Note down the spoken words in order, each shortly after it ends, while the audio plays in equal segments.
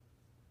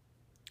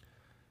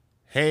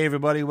Hey,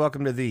 everybody,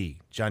 welcome to the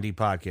John D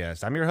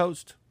Podcast. I'm your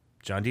host,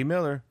 John D.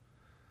 Miller.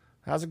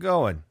 How's it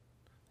going?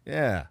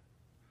 Yeah,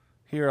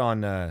 here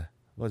on,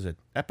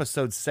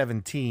 episode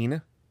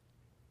 17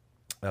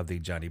 of the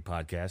John D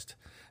Podcast.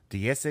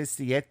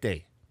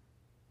 Diecisiete.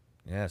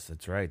 Yes,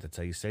 that's right. That's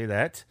how you say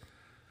that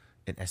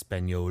in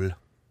Espanol.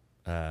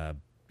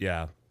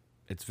 Yeah,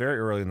 it's very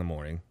early in the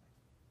morning.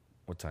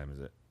 What time is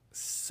it?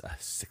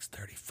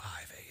 6:35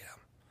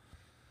 a.m.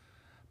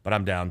 But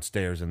I'm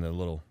downstairs in the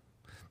little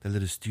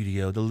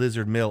studio, the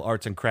Lizard Mill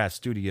Arts and Crafts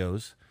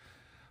Studios,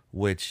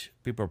 which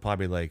people are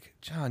probably like,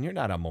 John, you're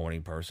not a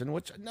morning person.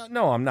 Which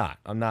no, I'm not.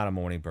 I'm not a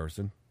morning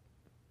person.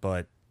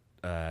 But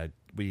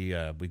we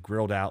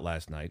grilled out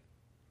last night.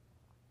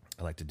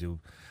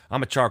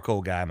 I'm a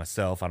charcoal guy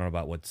myself. I don't know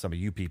about what some of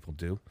you people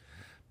do,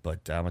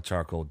 but I'm a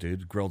charcoal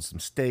dude. Grilled some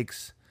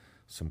steaks,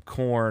 some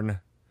corn,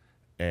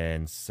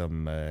 and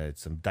some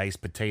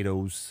diced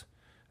potatoes,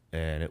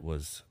 and it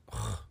was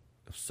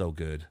so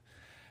good.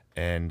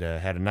 And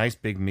had a nice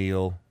big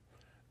meal,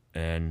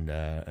 and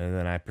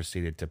then I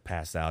proceeded to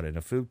pass out in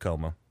a food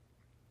coma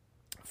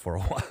for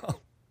a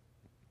while.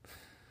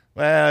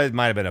 Well, it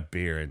might have been a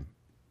beer and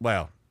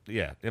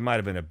it might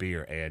have been a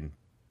beer and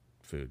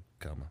food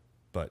coma.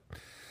 But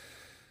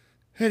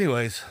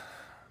anyways,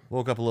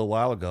 woke up a little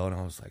while ago and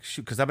I was like,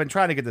 shoot, because I've been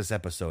trying to get this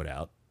episode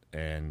out,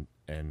 and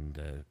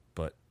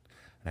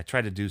I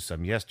tried to do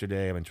some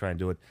yesterday. I've been trying to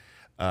do it,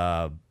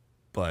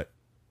 but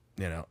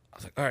I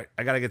was like, all right,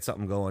 I got to get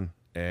something going.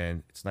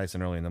 And it's nice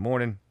and early in the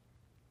morning.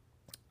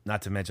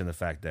 Not to mention the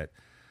fact that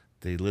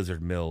the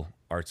Lizard Mill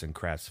Arts and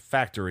Crafts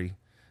Factory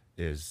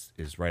is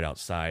right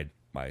outside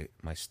my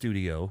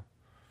studio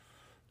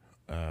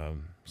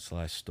 /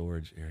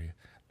 storage area.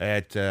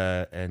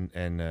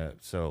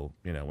 So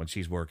when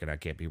she's working, I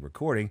can't be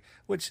recording.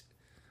 Which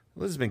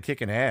Liz has been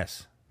kicking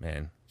ass,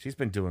 man. She's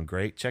been doing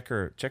great. Check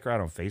her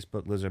out on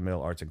Facebook, Lizard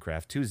Mill Arts and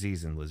Crafts, 2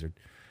 Z's in Lizard.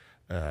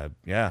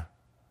 Yeah,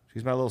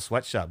 she's my little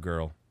sweatshop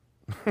girl.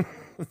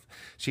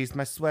 She's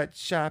my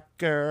sweatshop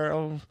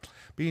girl.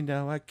 But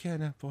I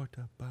can't afford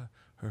to buy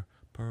her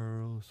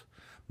pearls.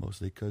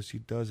 Mostly because she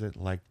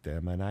doesn't like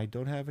them and I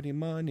don't have any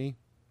money.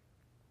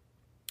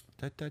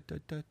 Da, da, da,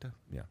 da, da.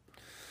 Yeah.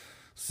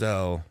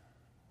 So,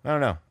 I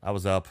don't know. I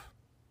was up.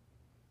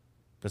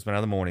 There's been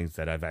other mornings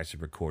that I've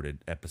actually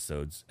recorded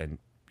episodes and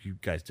you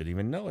guys didn't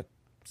even know it.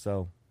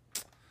 So,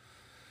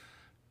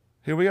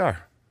 here we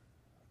are.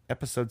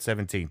 Episode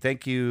 17.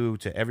 Thank you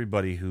to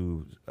everybody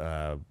who...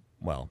 a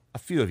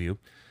few of you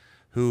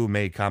who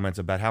made comments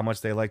about how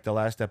much they liked the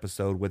last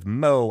episode with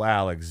Mo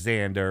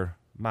Alexander,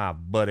 my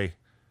buddy.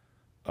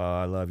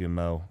 I love you,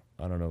 Mo.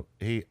 I don't know.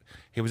 He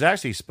was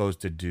actually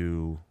supposed to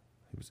do.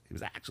 He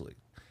was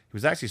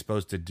actually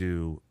supposed to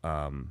do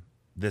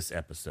this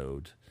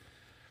episode,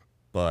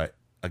 but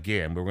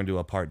again, we're going to do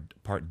a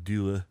part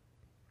deux.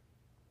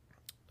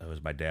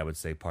 As my dad would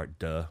say, part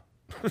duh.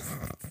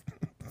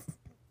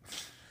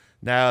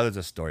 Now there's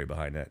a story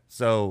behind that.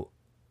 So,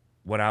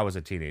 when I was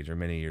a teenager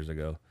many years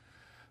ago,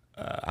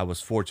 I was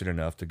fortunate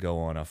enough to go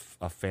on a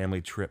family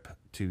trip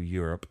to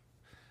Europe,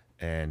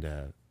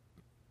 and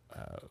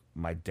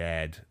my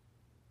dad,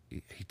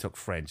 he took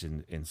French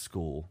in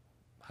school,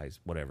 high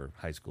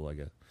school, I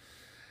guess.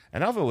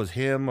 And I don't know if it was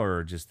him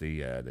or just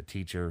the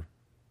teacher,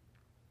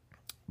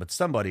 but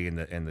somebody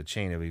in the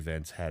chain of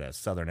events had a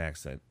Southern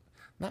accent.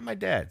 Not my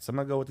dad, so I'm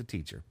gonna go with the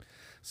teacher.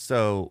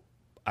 So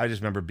I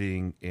just remember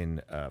being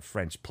in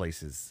French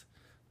places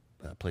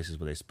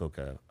where they spoke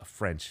a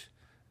French,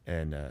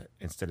 and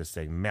instead of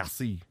saying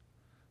merci,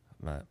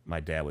 my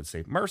dad would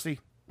say mercy.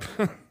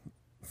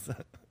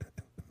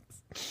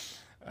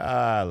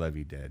 I love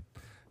you, Dad.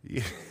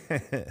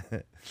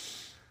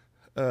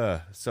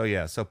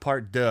 So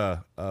part duh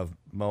of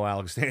Mo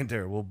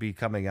Alexander will be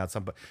coming out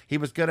he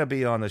was gonna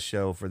be on the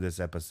show for this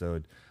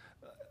episode,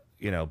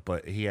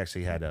 but he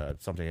actually had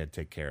something he had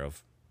to take care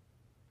of.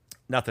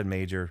 Nothing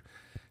major,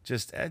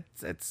 just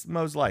it's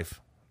Mo's life.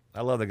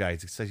 I love the guy.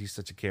 He's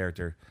such a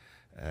character.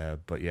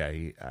 But yeah,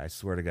 I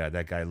swear to God,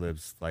 that guy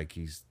lives like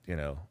he's,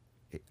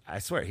 I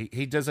swear,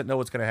 he doesn't know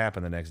what's going to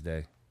happen the next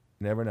day.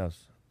 Never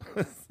knows.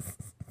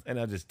 And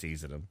I'm just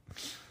teasing him.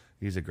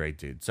 He's a great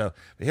dude. So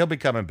he'll be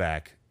coming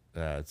back.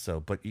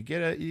 But you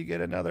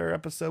get another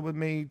episode with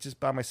me just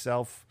by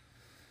myself.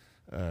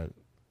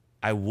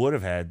 I would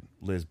have had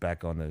Liz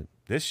back on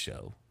this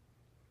show,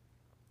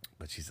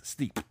 but she's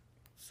asleep.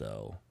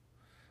 So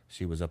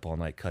she was up all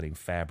night cutting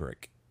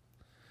fabric.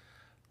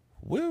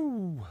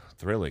 Woo!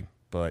 Thrilling.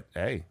 But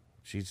hey,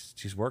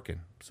 she's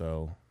working.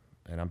 So,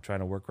 and I'm trying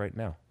to work right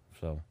now.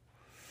 So,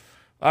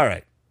 all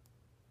right.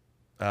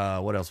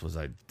 What else was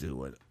I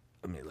doing?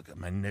 Let me look at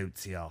my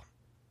notes, y'all.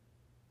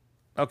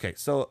 Okay,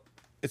 so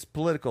it's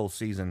political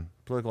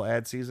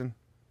ad season.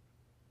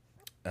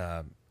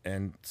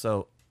 And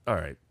so, all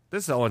right.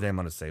 This is the only thing I'm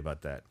going to say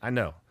about that. I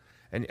know.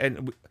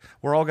 And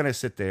we're all going to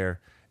sit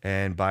there,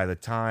 and by the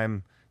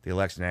time the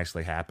election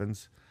actually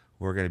happens,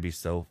 we're going to be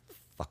so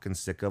fucking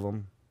sick of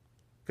them.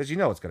 Because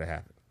what's going to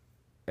happen.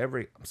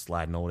 I'm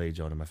sliding old age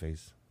onto my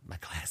face. My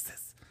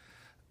glasses.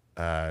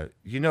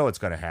 It's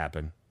going to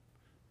happen.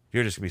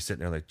 You're just gonna be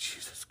sitting there like,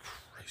 Jesus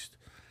Christ,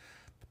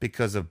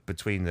 because of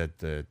between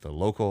the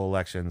local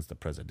elections, the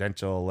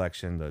presidential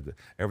election,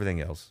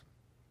 everything else,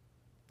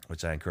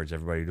 which I encourage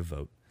everybody to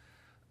vote.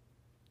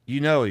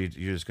 You're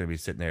just gonna be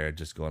sitting there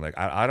just going like,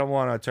 I don't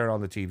want to turn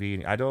on the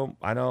TV. I don't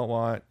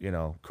want,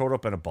 curled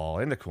up in a ball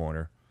in the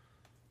corner.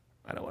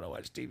 I don't want to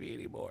watch TV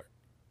anymore.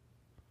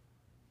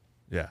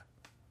 Yeah.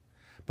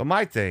 But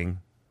my thing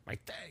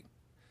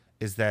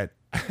is that,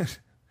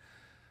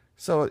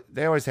 so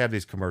they always have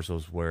these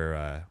commercials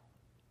where,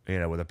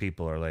 where the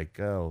people are like,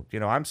 oh,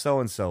 I'm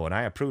so-and-so and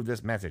I approve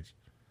this message.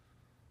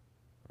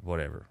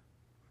 Whatever.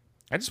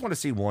 I just want to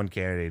see one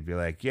candidate be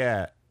like,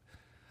 yeah,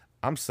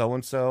 I'm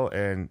so-and-so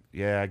and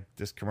yeah,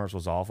 this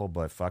commercial's awful,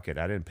 but fuck it.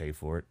 I didn't pay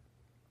for it.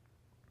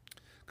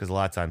 Because a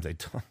lot of times they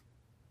don't,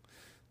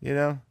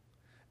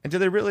 And do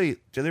they really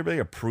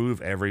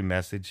approve every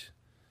message?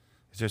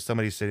 Is there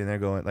somebody sitting there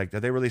going, like, are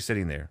they really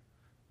sitting there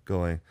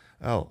going,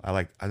 oh, I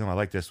like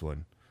this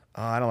one.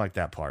 Oh, I don't like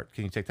that part.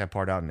 Can you take that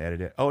part out and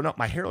edit it? Oh, no,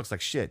 my hair looks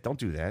like shit. Don't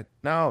do that.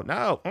 No.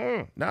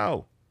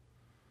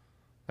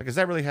 Like, is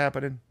that really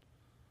happening?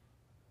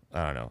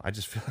 I don't know.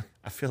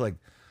 I feel like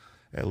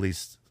at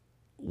least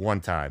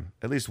one time,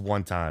 it's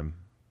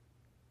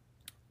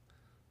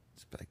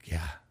like,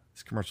 yeah,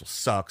 this commercial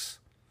sucks.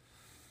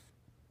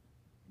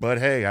 But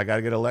hey, I got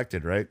to get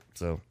elected, right?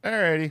 So,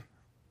 alrighty.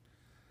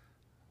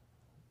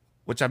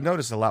 Which I've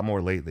noticed a lot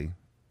more lately.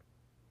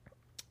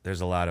 There's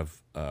a lot of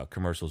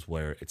commercials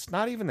where it's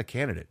not even the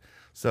candidate.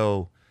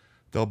 So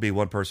there'll be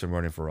one person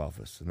running for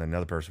office and then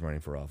another person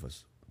running for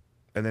office.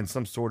 And then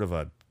some sort of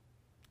a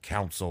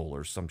council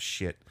or some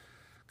shit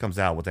comes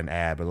out with an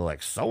ad, but they're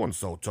like,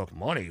 so-and-so took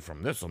money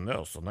from this and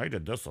this, and they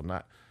did this and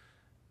that.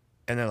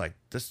 And they're like,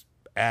 this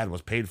ad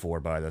was paid for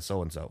by the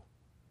so-and-so.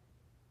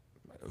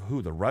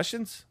 Who, the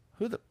Russians?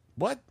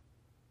 What?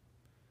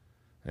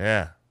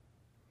 Yeah.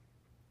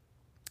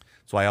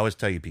 So I always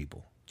tell you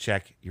people,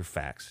 check your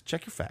facts.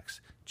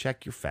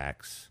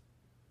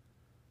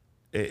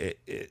 It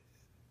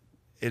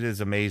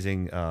is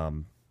amazing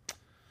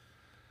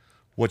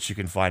what you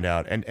can find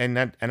out. And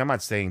I'm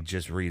not saying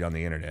just read on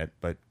the internet,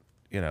 but,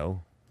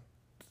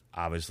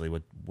 obviously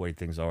with the way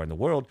things are in the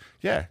world,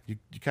 yeah, you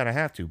kind of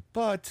have to.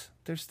 But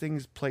there's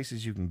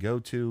places you can go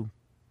to.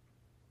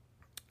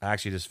 I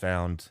actually just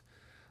found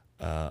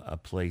a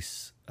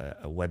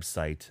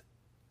website.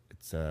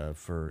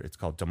 It's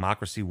called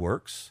Democracy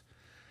Works.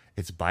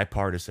 It's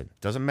bipartisan.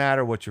 Doesn't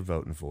matter what you're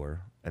voting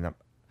for. And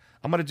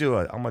I'm gonna do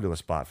a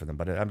spot for them,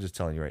 but I'm just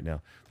telling you right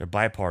now, they're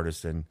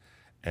bipartisan,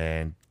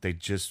 and they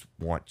just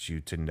want you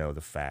to know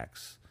the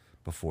facts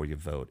before you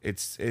vote.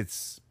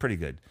 It's pretty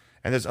good.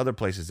 And there's other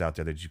places out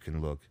there that you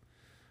can look.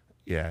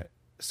 Yeah.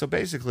 So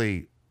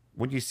basically,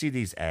 when you see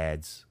these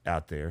ads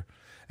out there,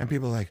 and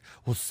people are like,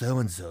 well, so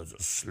and so's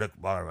a slick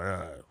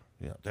bar.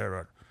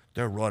 They're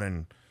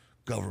running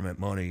government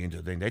money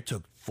into things. They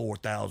took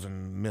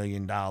 $4,000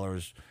 million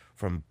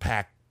from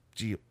PAC,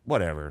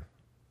 whatever.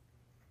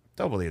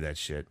 Don't believe that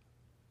shit.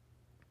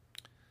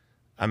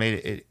 I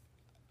mean,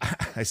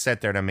 I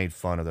sat there and I made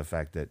fun of the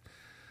fact that,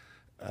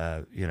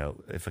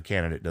 if a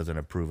candidate doesn't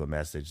approve a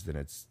message, then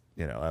it's,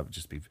 I would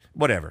just be,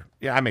 whatever.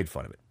 Yeah, I made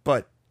fun of it.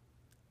 But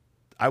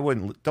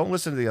don't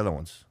listen to the other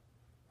ones.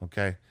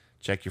 Okay?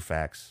 Check your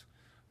facts.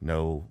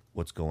 Know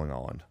what's going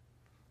on.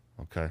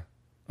 Okay?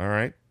 All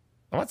right?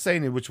 I'm not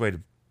saying which way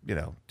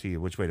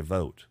which way to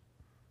vote.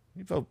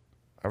 You vote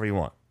however you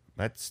want.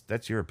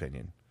 That's your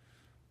opinion.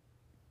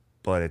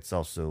 But it's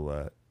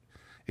also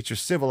it's your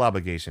civil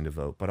obligation to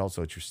vote, but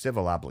also it's your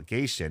civil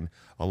obligation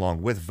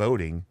along with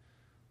voting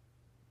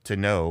to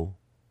know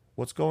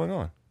what's going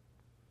on,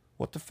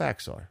 what the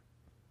facts are.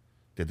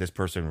 Did this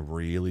person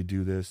really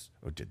do this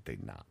or did they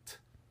not?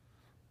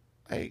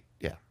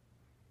 Yeah.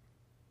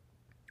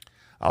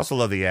 I also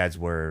love the ads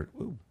where,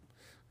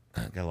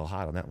 got a little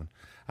hot on that one.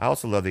 I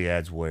also love the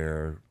ads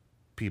where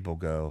people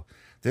go,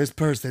 this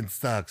person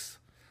sucks.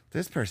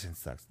 This person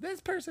sucks.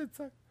 This person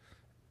sucks.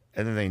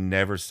 And then they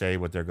never say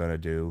what they're going to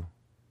do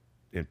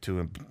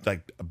to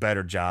like a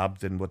better job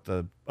than what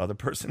the other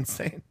person's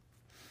saying.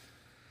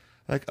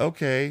 Like,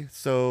 okay,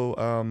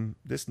 so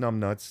this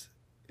numbnuts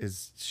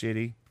is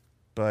shitty,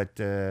 but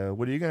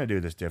what are you going to do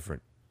that's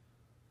different?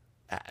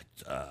 I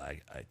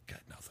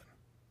got nothing.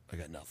 I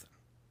got nothing.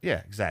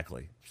 Yeah,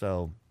 exactly.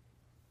 So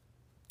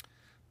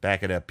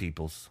back it up,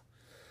 peoples.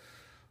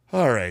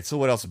 All right, so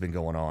what else has been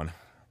going on?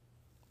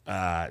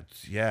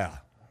 Yeah.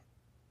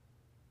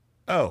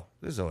 Oh,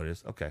 this is what it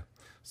is. Okay.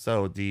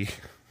 So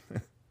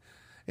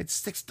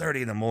it's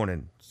 6:30 in the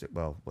morning.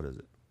 Well, what is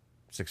it?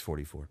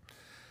 6:44.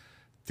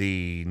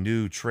 The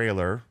new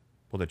trailer,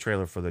 the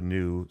trailer for the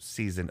new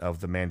season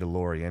of The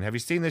Mandalorian. Have you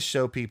seen this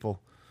show,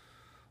 people?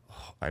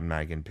 Oh, I'm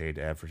not getting paid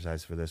to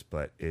advertise for this,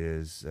 but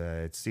it's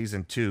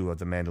season 2 of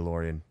The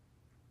Mandalorian.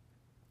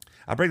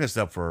 I bring this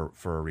up for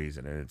a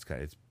reason, and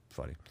it's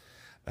funny.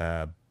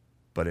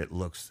 But it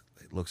looks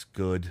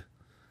good.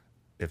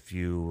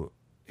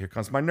 Here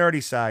comes my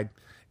nerdy side.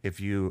 If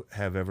you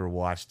have ever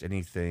watched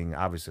anything,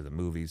 obviously the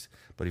movies,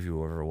 but if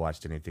you ever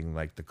watched anything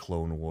like the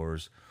Clone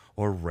Wars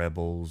or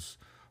Rebels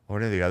or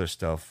any of the other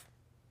stuff,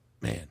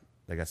 man,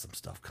 they got some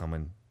stuff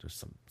coming. There's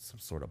some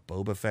sort of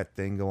Boba Fett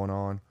thing going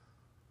on.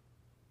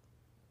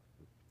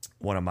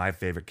 One of my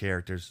favorite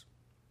characters,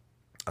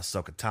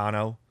 Ahsoka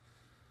Tano,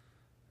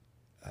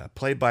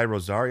 played by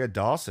Rosario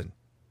Dawson.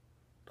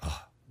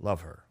 Oh,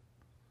 love her.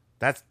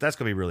 That's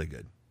gonna be really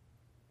good.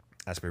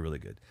 That's gonna be really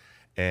good.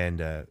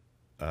 And I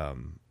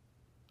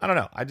don't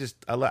know. I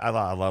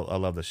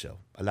love the show.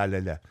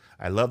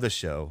 I love the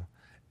show,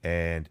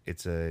 and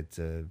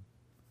I'm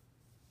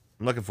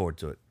looking forward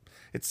to it.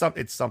 It's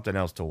something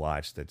else to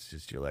watch. That's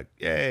just you're like,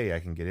 yay, I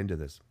can get into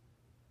this.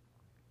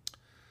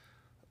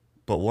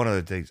 But one of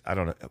the things I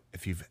don't know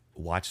if you've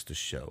watched the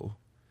show,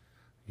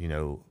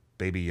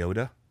 Baby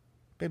Yoda,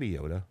 Baby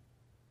Yoda,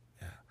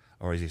 yeah,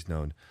 or as he's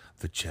known,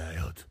 the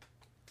child.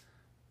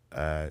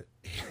 Uh,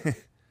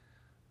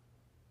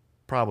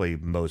 Probably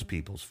most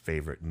people's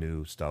favorite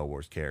new Star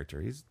Wars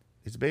character. He's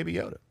Baby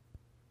Yoda,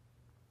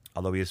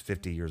 although he is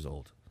 50 years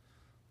old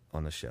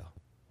on the show,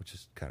 which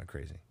is kind of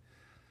crazy.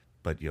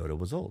 But Yoda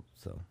was old,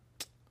 so.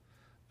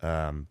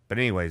 But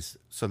anyways,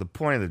 so the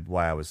point of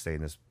why I was saying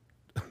this,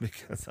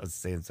 because I was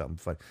saying something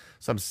funny.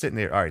 So I'm sitting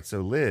there. All right,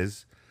 so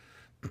Liz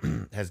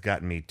has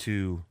gotten me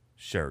 2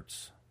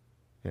 shirts.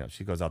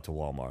 She goes out to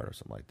Walmart or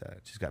something like that.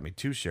 She's got me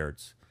 2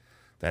 shirts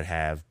that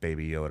have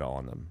Baby Yoda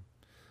on them.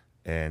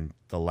 And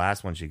the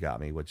last one she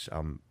got me, which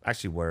I'm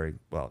actually wearing,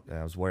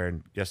 I was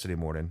wearing yesterday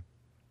morning.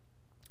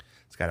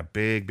 It's got a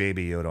big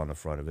Baby Yoda on the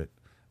front of it.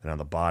 And on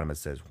the bottom it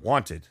says,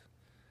 wanted.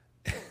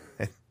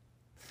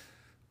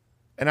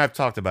 And I've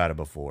talked about it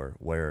before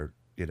where,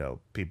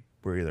 people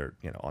were either,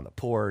 on the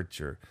porch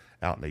or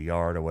out in the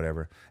yard or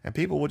whatever. And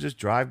people will just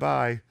drive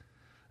by.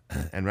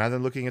 And rather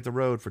than looking at the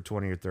road for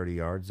 20 or 30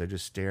 yards, they're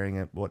just staring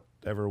at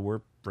whatever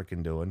we're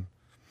freaking doing.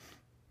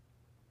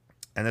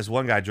 And this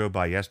one guy drove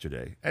by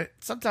yesterday. And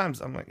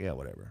sometimes I'm like, yeah,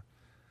 whatever.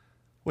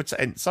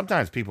 And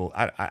sometimes people,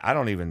 I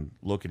don't even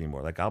look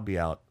anymore. Like I'll be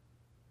out,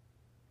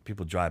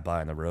 people drive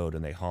by on the road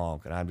and they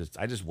honk, and I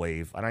just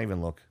wave. I don't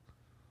even look.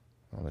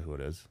 I don't know who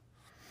it is.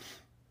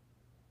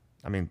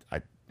 I mean,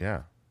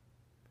 yeah.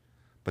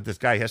 But this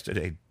guy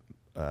yesterday,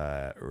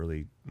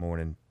 early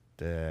morning,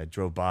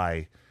 drove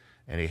by,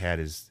 and he had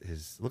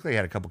his looked like he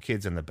had a couple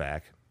kids in the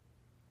back,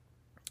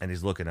 and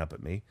he's looking up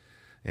at me.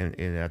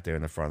 And out there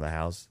in the front of the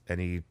house, and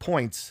he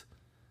points,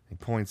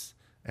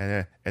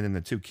 and then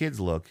the 2 kids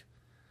look,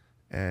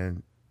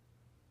 and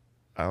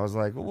I was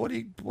like, well, what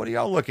are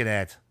y'all looking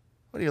at?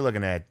 What are you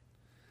looking at?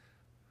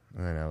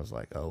 And then I was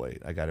like, oh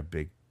wait, I got a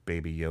big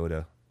Baby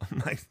Yoda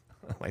on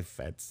my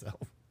fat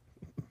self.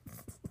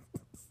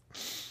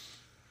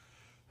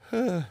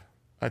 I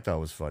thought it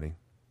was funny.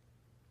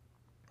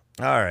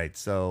 All right,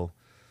 so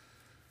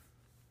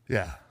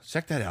yeah,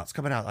 check that out. It's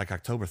coming out like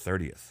October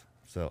 30th.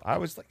 So I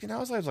was like, I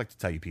always like to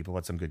tell you people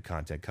about some good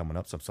content coming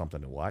up, something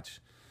to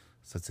watch.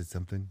 So it's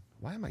something.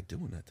 Why am I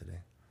doing that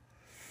today?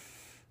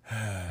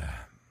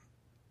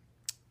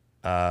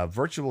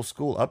 Virtual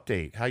school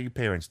update. How you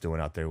parents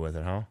doing out there with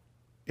it, huh?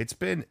 It's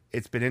been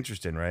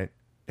interesting, right?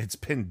 It's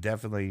been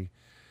definitely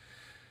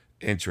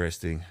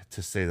interesting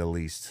to say the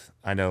least.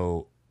 I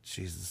know,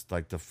 Jesus,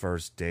 like the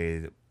first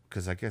day,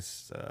 because I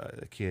guess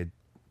the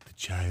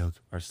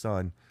child, our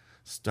son,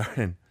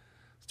 started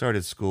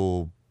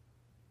school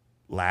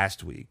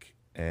last week,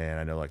 and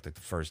I know like the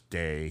first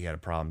day he had a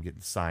problem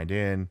getting signed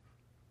in.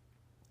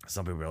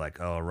 Some people were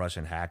like, oh,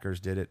 Russian hackers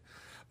did it.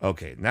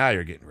 Okay, now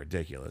you're getting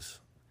ridiculous.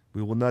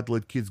 We will not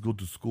let kids go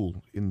to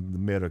school in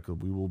America.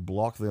 We will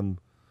block them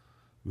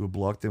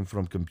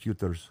from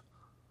computers.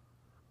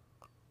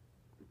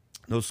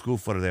 No school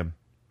for them.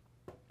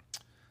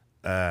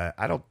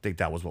 I don't think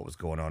that was what was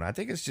going on. I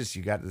think it's just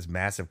you got this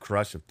massive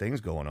crush of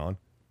things going on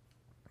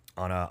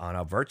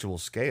a virtual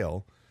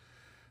scale.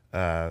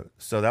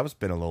 So that was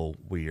been a little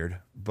weird,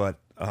 but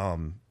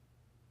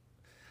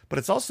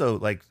it's also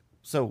like,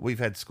 so we've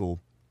had school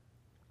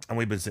and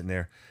we've been sitting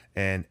there,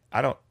 and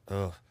I know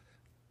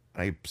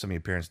some of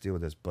your parents deal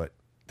with this, but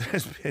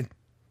there's been,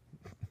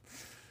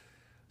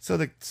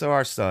 so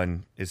our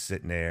son is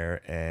sitting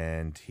there,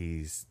 and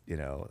he's,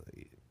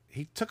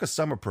 he took a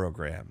summer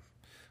program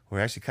where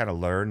he actually kind of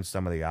learned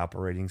some of the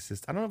operating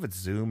system. I don't know if it's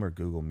Zoom or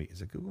Google Meet.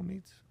 Is it Google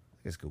Meets? I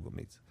guess Google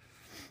Meets.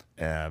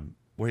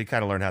 Where he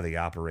kind of learned how they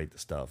operate the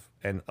stuff.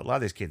 And a lot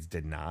of these kids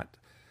did not.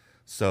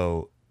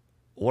 So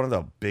one of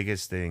the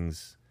biggest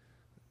things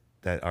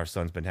that our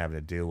son's been having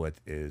to deal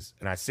with is,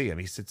 and I see him,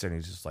 he sits there and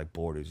he's just like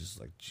bored. He's just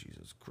like,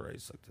 Jesus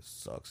Christ, like this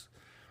sucks.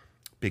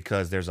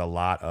 Because there's a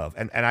lot of,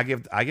 and I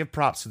give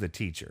props to the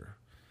teacher.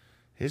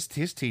 His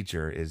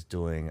teacher is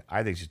doing,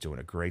 I think she's doing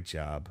a great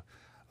job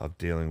of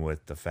dealing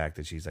with the fact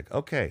that she's like,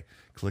 okay,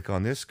 click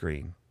on this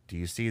screen. Do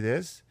you see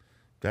this?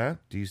 Do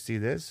you see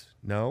this?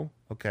 No?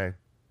 Okay.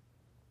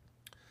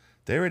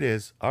 There it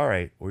is. All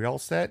right. We all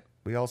set?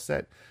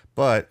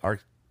 But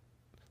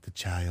the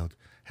child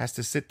has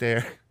to sit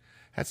there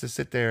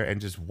and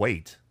just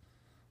wait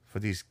for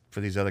these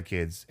other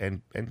kids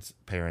and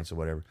parents or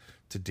whatever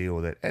to deal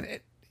with it. And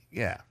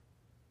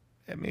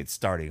it's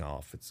starting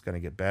off. It's going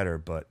to get better,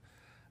 but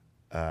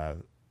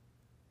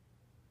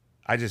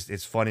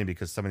it's funny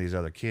because some of these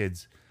other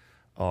kids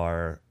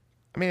are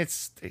I mean,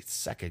 it's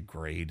second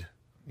grade,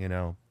 you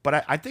know.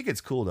 But I think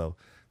it's cool though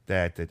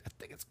I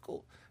think it's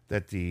cool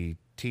that the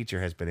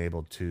teacher has been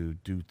able to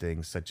do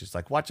things such as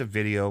like watch a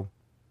video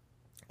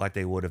like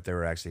they would if they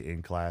were actually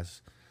in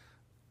class.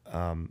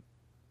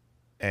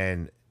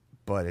 And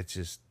but it's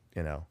just,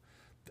 you know,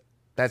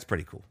 that's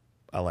pretty cool.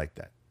 I like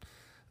that.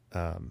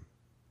 Um,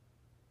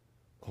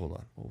 Hold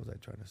on, what was I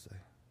trying to say?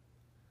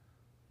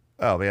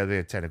 Oh, yeah, they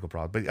had technical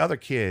problems. But the other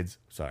kids,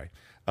 sorry,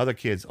 other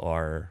kids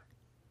are,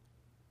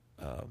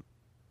 um,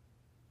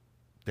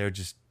 they're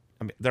just,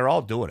 I mean, they're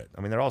all doing it.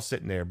 I mean, they're all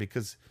sitting there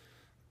because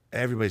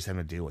everybody's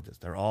having to deal with this.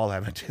 They're all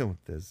having to deal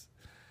with this.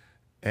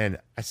 And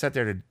I sat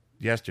there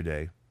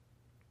yesterday,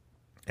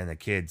 and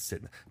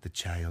the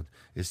child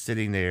is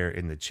sitting there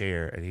in the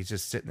chair, and he's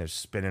just sitting there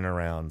spinning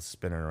around,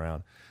 spinning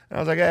around. And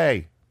I was like,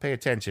 hey, pay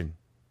attention.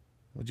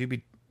 Would you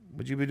be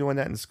doing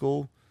that in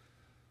school?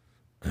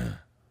 All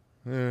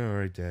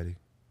right, Daddy.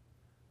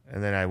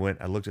 And then I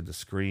looked at the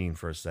screen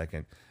for a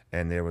second,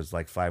 and there was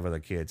like 5 other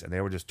kids, and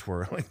they were just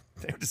twirling.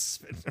 They were just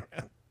spinning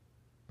around.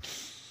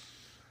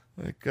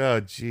 Like, oh,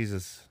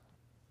 Jesus.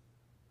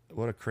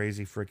 What a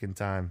crazy freaking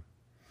time.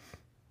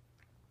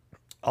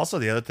 Also,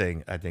 the other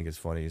thing I think is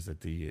funny is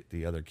that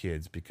the other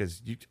kids,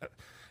 because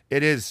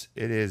it is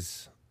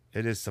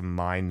some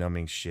mind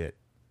numbing shit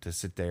to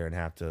sit there and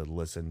have to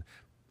listen.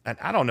 And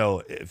I don't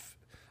know if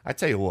I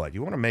tell you what,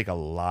 you want to make a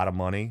lot of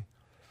money.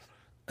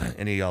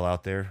 Any of y'all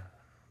out there?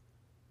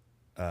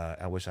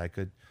 I wish I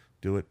could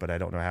do it, but I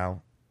don't know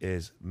how.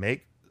 Is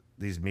make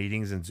these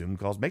meetings and Zoom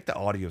calls, make the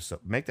audio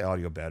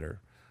better.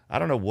 I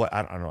don't know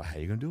how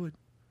you're gonna do it.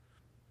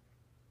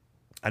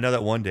 I know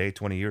that one day,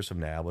 20 years from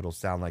now, it'll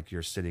sound like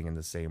you're sitting in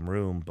the same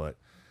room, but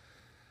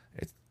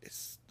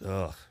it's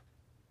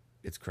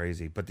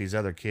crazy. But these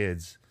other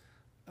kids,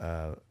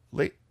 our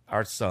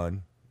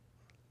son,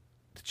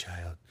 the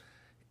child,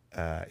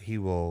 he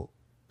will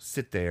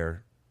sit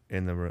there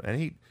in the room,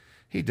 and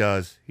he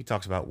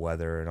talks about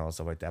weather and all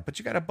stuff like that. But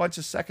you got a bunch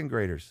of second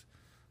graders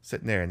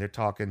sitting there, and they're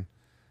talking.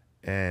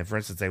 And for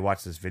instance, they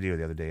watched this video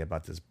the other day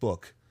about this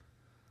book,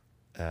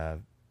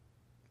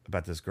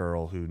 about this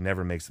girl who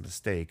never makes a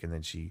mistake, and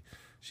then she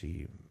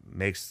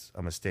makes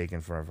a mistake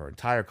in front of her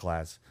entire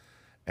class,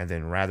 and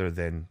then rather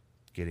than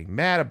getting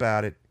mad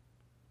about it,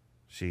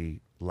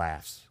 she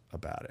laughs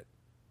about it.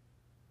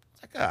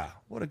 It's like,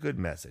 what a good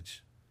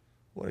message.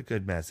 What a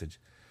good message.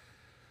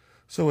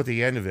 So at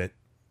the end of it,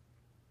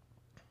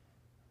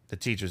 the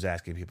teacher's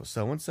asking people,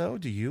 so-and-so,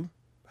 what do you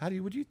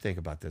think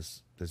about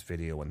this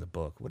video in the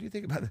book? What do you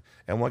think about it?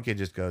 And one kid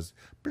just goes,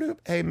 bloop,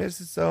 hey,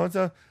 Mrs.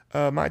 So-and-so,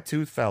 my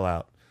tooth fell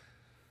out.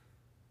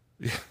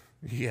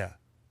 Yeah.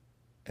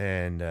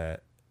 And the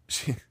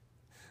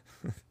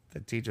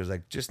teacher's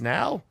like, just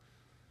now?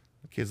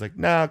 The kid's like,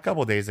 no, a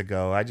couple days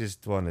ago. I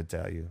just wanted to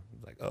tell you.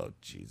 I'm like, oh,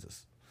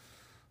 Jesus.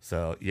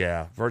 So,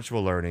 yeah,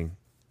 virtual learning.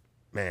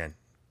 Man,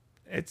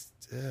 it's...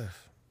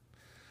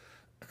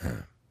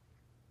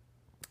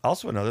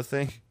 Also, another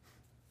thing,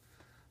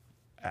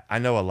 I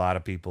know a lot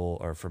of people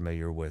are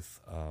familiar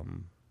with,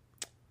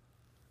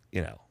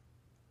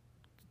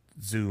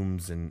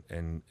 Zooms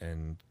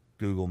and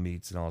Google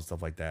Meets and all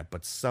stuff like that.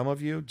 But some of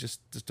you,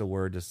 just a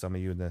word to some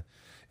of you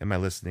in my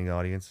listening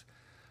audience,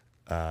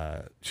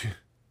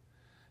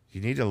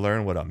 you need to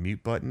learn what a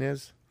mute button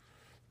is,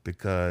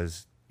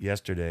 because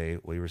yesterday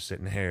we were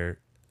sitting here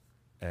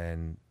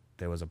and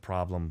there was a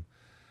problem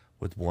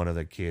with one of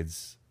the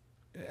kids.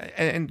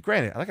 And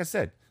granted, like I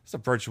said, it's a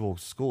virtual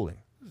schooling.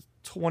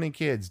 20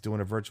 kids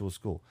doing a virtual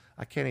school.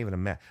 I can't even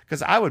imagine,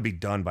 because I would be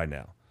done by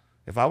now.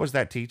 If I was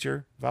that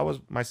teacher, if I was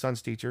my son's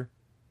teacher,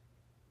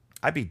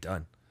 I'd be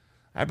done.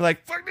 I'd be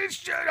like, fuck this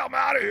shit, I'm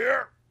out of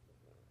here.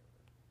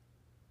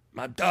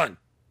 I'm done.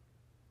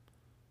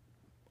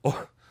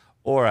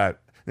 Or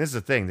this is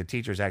the thing, the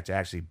teachers have to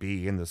actually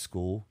be in the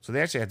school. So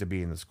they actually have to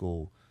be in the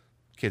school.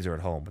 Kids are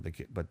at home, but the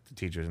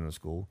teacher's in the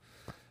school.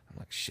 I'm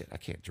like, shit, I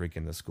can't drink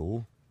in the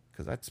school,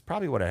 because that's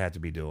probably what I had to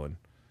be doing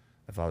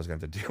if I was going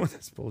to deal with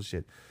this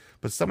bullshit.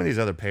 But some of these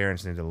other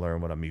parents need to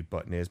learn what a mute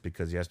button is,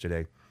 because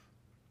yesterday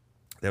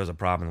there was a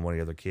problem, and one of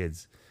the other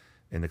kids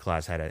in the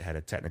class had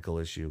a technical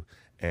issue,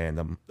 and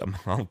the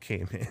mom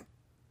came in.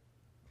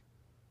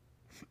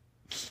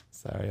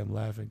 Sorry, I'm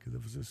laughing because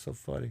it was just so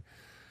funny.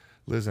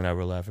 Liz and I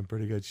were laughing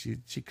pretty good. She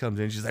comes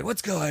in, she's like,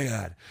 what's going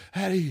on?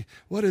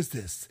 What is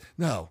this?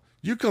 No,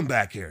 you come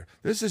back here.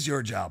 This is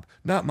your job,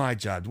 not my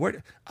job.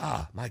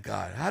 My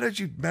God, how did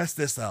you mess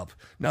this up?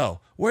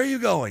 No, where are you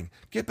going?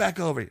 Get back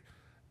over here.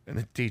 And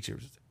the teacher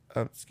was,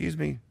 excuse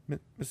me,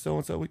 Miss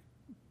So-and-so,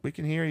 we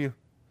can hear you.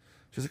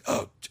 She's like,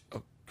 oh,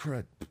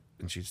 crud.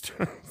 And she's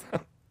turning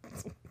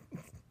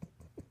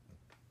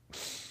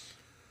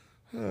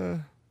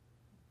I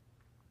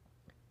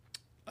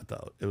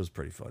thought it was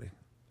pretty funny.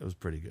 It was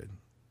pretty good.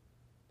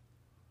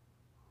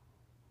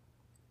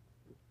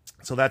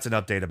 So that's an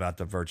update about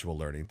the virtual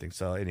learning thing.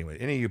 So anyway,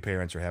 any of you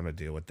parents are having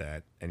to deal with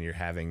that, and you're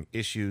having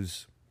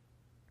issues.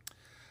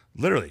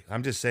 Literally,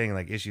 I'm just saying,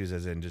 like, issues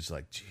as in just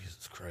like,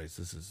 Jesus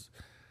Christ,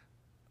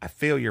 I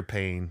feel your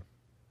pain.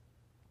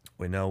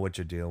 We know what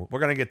you're dealing with. We're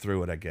going to get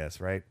through it, I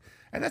guess, right?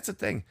 And that's the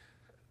thing.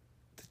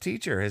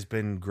 teacher has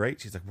been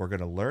great. She's like, we're going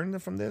to learn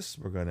from this.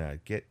 We're going to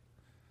get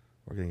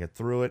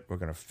through it. We're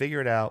going to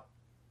figure it out.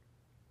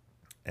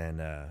 And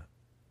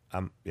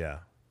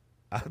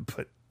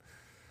but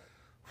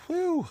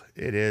whew,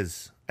 it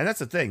is. And that's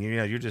the thing,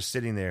 you're just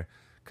sitting there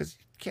because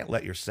you can't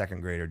let your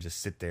second grader just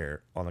sit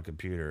there on the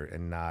computer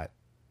and not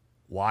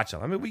watch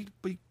them. I mean,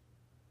 we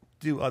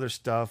do other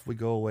stuff. We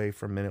go away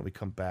for a minute. We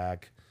come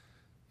back.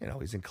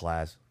 He's in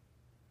class.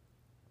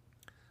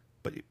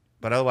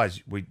 But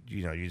otherwise,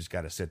 you just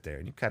got to sit there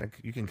and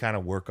you can kind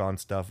of work on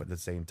stuff at the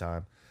same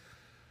time.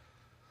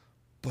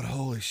 But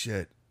holy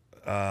shit,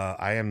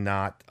 I am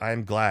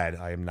glad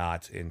I am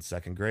not in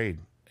second grade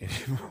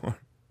anymore.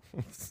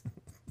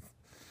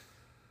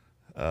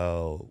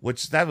 Oh,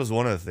 which that was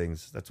one of the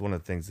things. That's one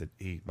of the things that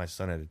my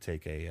son had to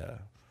take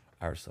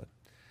our son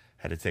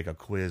had to take a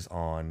quiz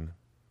on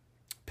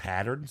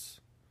patterns.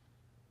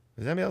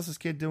 Is anybody else's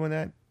kid doing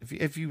that?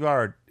 If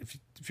your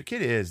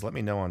kid is, let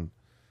me know on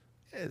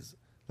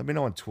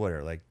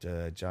Twitter, like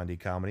John D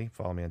Comedy.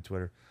 Follow me on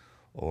Twitter,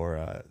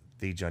 or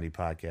the John D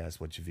Podcast.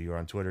 Which if you're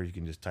on Twitter, you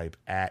can just type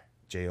at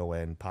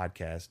JON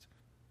Podcast.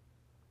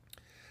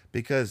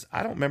 Because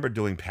I don't remember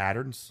doing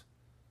patterns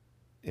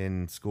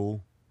in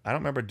school. I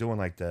don't remember doing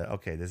like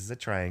this is a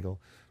triangle,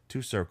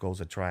 2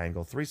 circles, a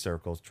triangle, 3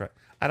 circles.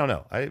 I don't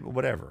know.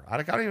 Whatever. I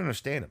don't even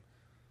understand them.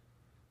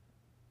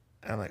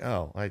 And I'm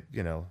like,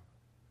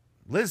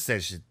 Liz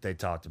says they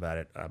talked about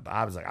it.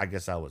 I was like, I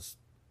guess I was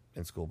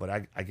in school, but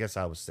I guess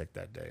I was sick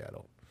that day.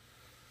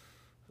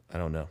 I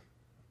don't know,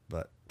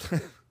 but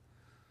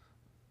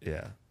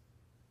yeah,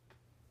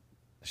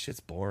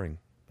 shit's boring.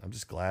 I'm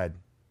just glad.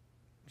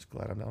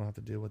 I don't have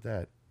to deal with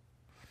that.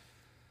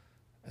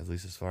 At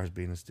least as far as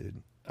being a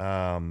student.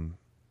 All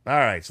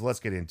right, so let's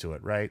get into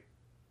it, right?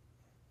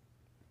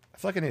 I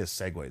feel like I need a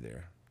segue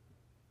there.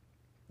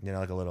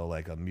 Like a little,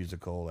 like a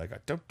musical, like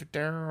a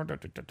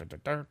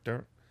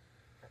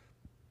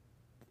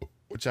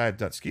which I have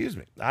done. Excuse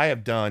me. I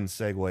have done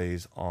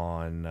segues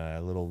on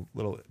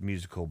little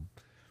musical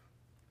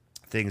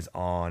things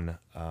on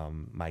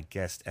my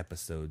guest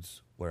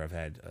episodes where I've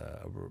had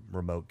a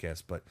remote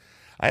guest, but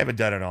I haven't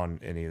done it on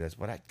any of this.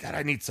 But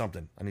I need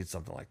something. I need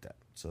something like that.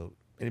 So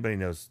anybody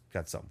knows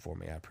got something for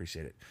me, I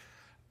appreciate it.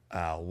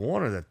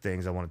 One of the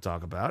things I want to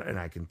talk about, and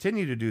I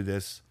continue to do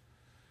this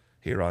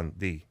here on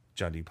the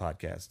John D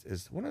Podcast,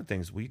 is one of the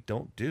things we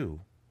don't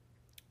do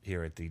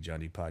here at the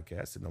John D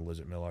Podcast in the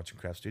Lizard Mill Arts and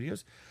Crafts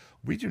Studios.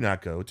 We do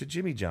not go to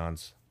Jimmy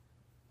John's.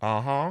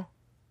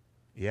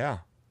 Yeah,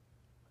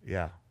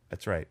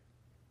 that's right.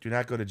 Do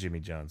not go to Jimmy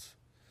John's.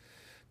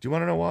 Do you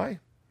want to know why?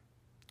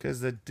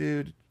 Because the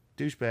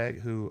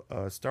douchebag who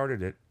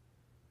started it,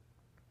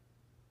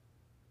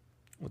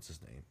 what's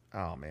his name?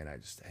 Oh man, I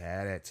just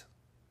had it.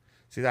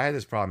 See, I had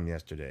this problem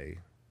yesterday,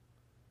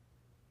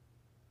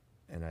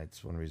 and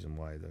that's one reason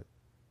why the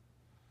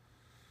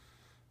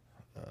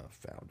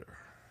founder,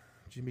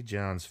 Jimmy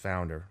John's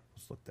founder.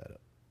 Let's look that up.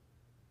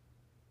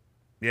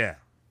 Yeah.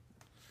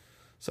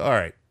 So, all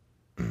right.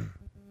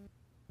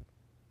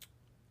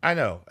 I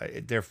know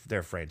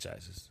they're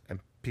franchises, and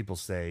people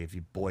say if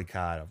you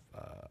boycott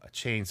a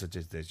chain such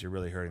as this, you're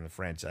really hurting the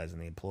franchise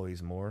and the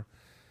employees more.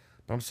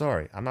 But I'm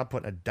sorry, I'm not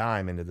putting a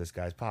dime into this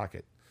guy's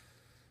pocket.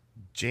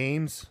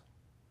 James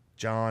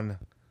John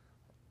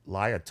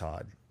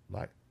Liautaud,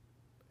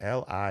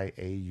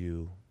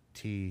 Liautau.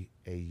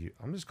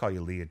 I'm just calling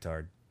you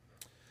Leotard.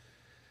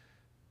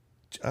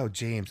 Oh,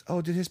 James.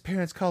 Oh, did his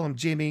parents call him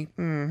Jimmy?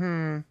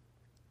 Mm-hmm.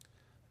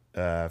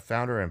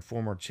 Founder and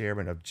former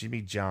chairman of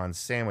Jimmy John's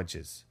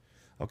Sandwiches.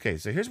 Okay,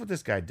 so here's what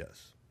this guy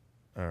does.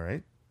 All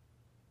right.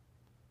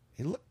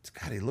 He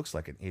looks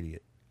like an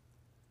idiot.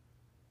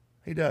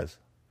 He does.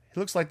 He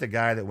looks like the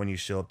guy that when you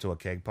show up to a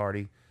keg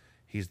party,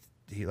 he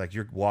like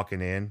you're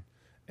walking in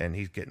and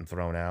he's getting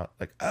thrown out.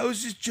 Like, I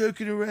was just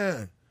joking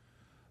around.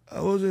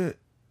 I was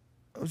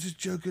just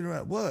joking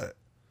around. What?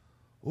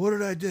 What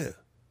did I do?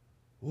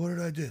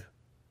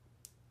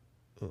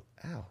 Oh,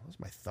 ow, that was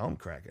my thumb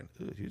cracking.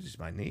 Ooh, it was just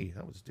my knee.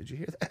 Did you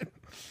hear that?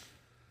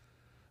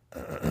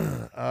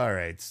 All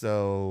right,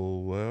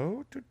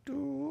 so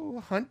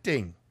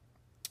hunting.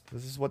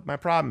 This is what my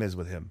problem is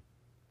with him.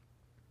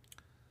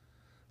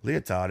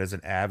 Leotard is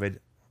an avid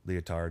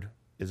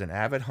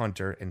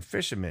hunter and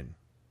fisherman.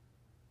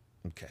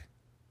 Okay.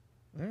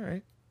 All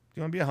right.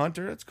 You want to be a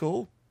hunter? That's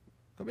cool.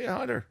 Go be a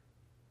hunter.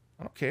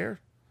 I don't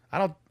care. I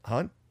don't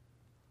hunt.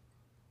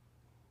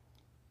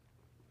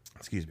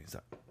 Excuse me.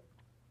 Sorry.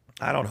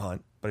 I don't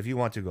hunt, but if you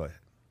want to, go ahead.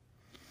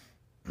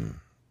 In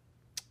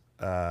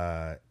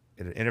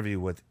an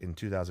interview in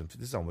 2000,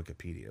 this is on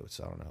Wikipedia,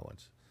 so I don't know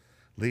what's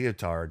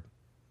Leotard,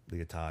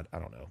 I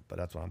don't know, but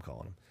that's what I'm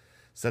calling him.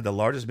 Said the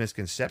largest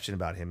misconception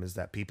about him is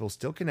that people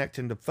still connect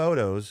him to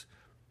photos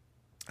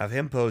of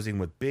him posing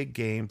with big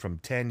game from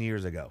 10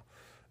 years ago.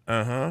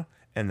 And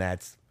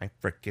that's my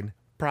freaking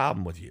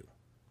problem with you.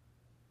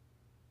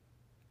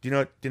 Do you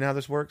know how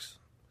this works?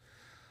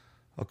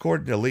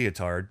 According to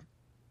Leotard,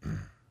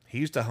 he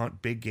used to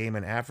hunt big game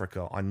in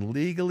Africa on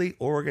legally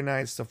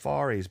organized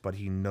safaris, but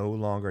he no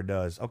longer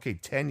does. Okay,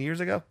 10 years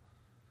ago?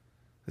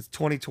 It's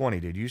 2020,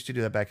 dude. You used to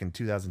do that back in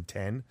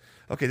 2010.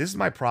 Okay, this is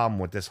my problem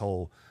with this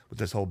whole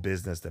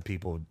business that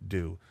people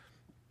do,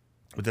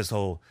 with this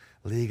whole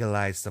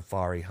legalized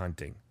safari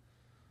hunting.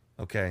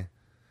 Okay,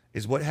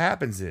 is what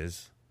happens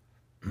is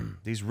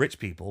these rich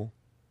people,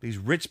 these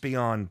rich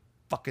beyond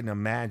fucking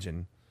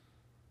imagine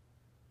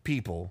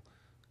people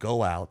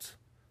go out,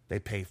 they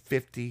pay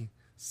 50,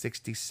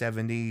 60,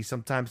 70,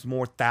 sometimes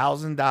more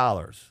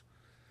 $1,000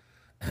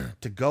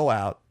 to go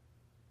out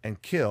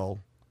and kill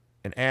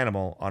an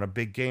animal on a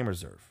big game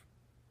reserve.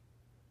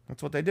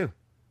 That's what they do.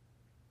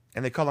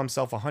 And they call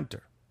themselves a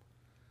hunter.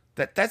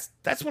 That's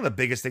one of the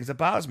biggest things that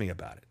bothers me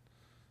about it.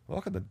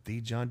 Welcome to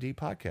the John D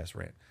podcast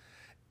rant.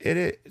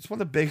 It's one of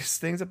the biggest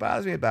things that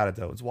bothers me about it,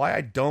 though. It's why I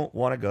don't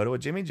want to go to a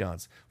Jimmy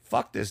John's.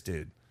 Fuck this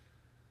dude.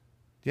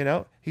 You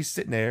know, he's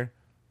sitting there,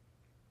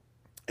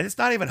 and it's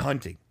not even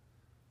hunting.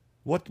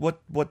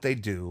 What they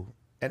do,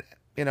 and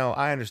you know,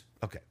 I understand.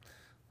 Okay,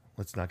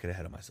 let's not get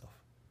ahead of myself.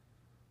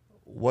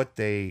 What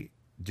they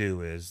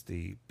do is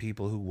the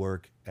people who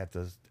work at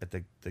the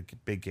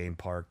big game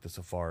park, the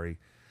safari,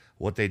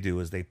 what they do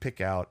is they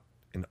pick out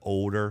an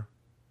older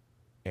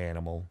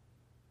animal.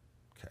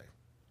 Okay.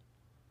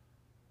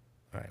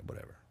 All right,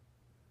 whatever.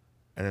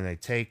 And then they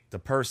take the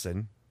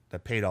person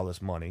that paid all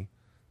this money,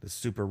 the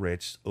super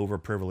rich,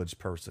 overprivileged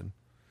person,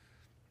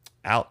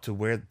 out to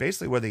where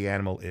the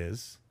animal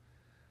is.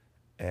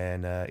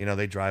 And, you know,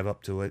 they drive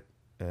up to it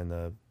and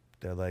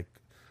they're like,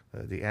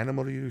 the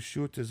animal you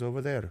shoot is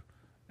over there.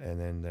 And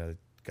then the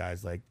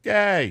guy's like,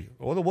 yay,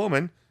 or the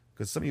woman,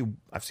 because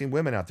I've seen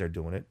women out there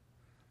doing it.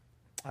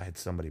 I had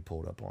somebody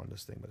pulled up on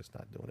this thing, but it's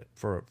not doing it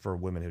for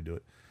women who do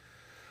it.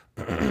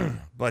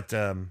 But,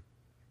 and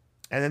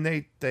then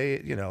they,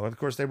 you know, of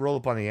course they roll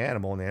up on the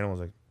animal and the animal's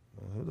like,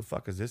 well, who the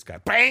fuck is this guy?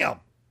 Bam!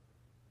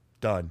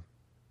 Done.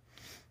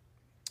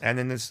 And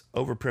then this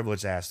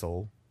overprivileged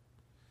asshole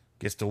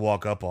gets to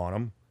walk up on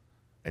him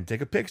and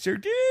take a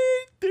picture.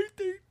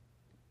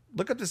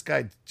 Look at this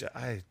guy.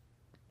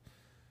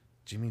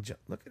 Jimmy John.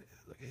 Look at it.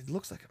 It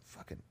looks like a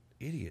fucking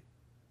idiot.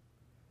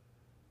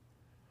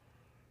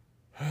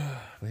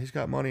 But he's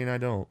got money and I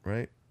don't,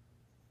 right?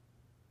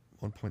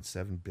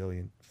 1.7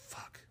 billion.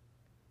 Fuck.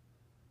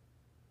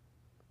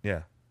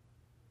 Yeah.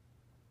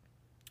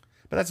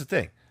 But that's the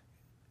thing.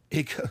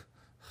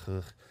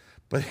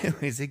 But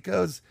anyways, he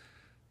goes,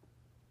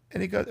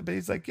 but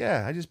he's like,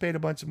 yeah, I just paid a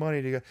bunch of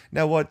money to go.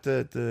 Now what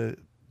the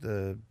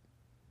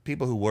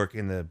people who work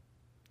in the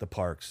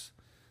parks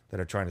that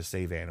are trying to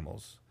save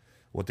animals,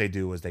 what they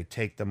do is they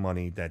take the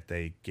money that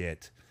they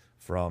get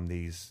from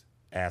these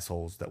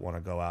assholes that want to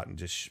go out and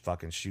just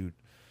fucking shoot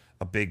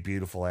a big,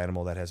 beautiful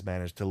animal that has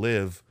managed to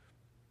live,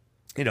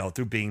 you know,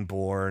 through being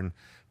born,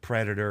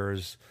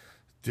 predators,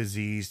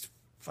 diseased,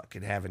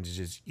 fucking having to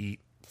just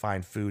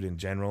find food in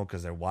general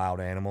because they're wild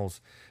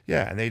animals.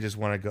 Yeah, and they just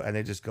want to go, and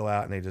they just go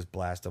out and they just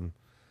blast them.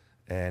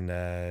 And,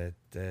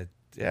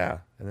 yeah,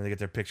 and then they get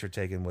their picture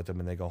taken with them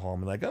and they go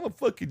home and like, I'm a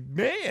fucking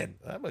man.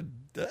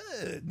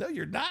 No,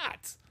 you're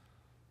not.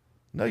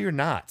 No, you're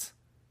not.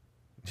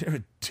 You're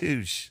a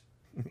douche.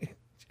 You're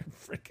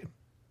freaking.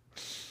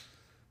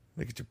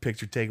 They get your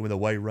picture taken with a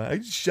white rhino. I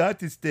just shot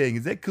this thing.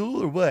 Is that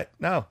cool or what?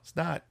 No, it's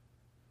not.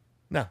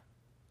 No.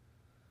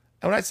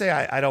 And when I say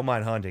I don't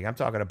mind hunting, I'm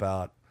talking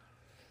about,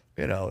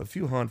 you know, if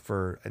you hunt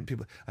and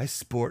people, I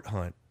sport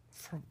hunt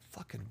for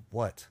fucking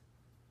what?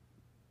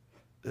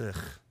 Ugh.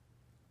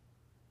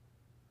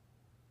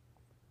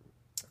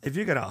 If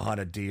you're going to hunt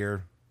a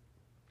deer,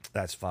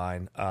 that's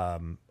fine.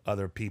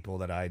 Other people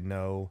that I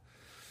know,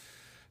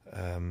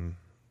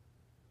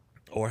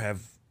 or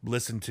have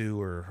listened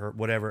to or heard,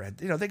 whatever,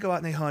 you know, they go out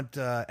and they hunt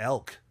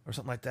elk or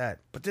something like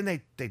that. But then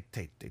they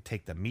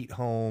take the meat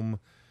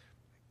home.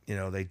 You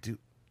know, they do.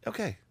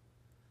 Okay.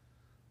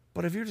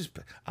 But if you're just,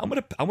 I'm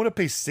gonna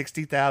pay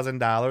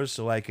 $60,000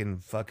 so I can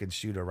fucking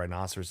shoot a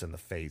rhinoceros in the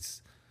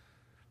face.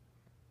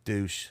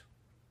 Douche.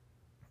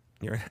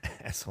 You're an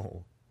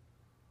asshole.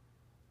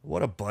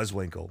 What a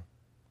buzzwinkle.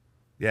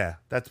 Yeah,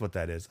 that's what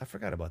that is. I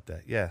forgot about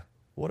that. Yeah,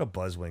 what a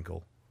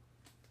buzzwinkle.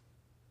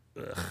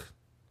 Ugh.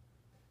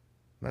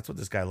 That's what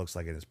this guy looks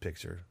like in his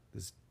picture.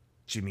 This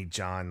Jimmy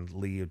John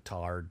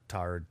Todd,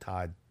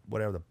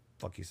 whatever the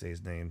fuck you say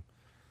his name.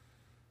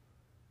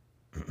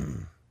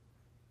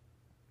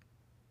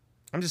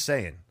 I'm just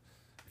saying,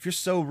 if you're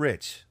so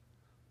rich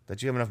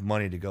that you have enough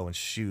money to go and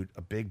shoot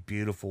a big,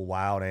 beautiful,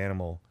 wild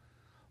animal,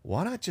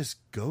 why not just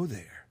go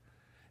there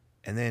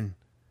and then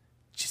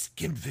just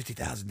give him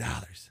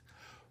 $50,000?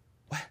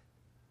 What?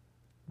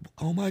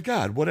 Oh my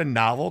God, what a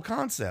novel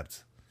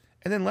concept.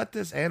 And then let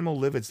this animal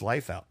live its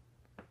life out.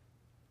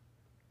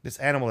 This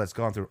animal that's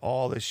gone through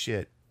all this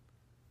shit.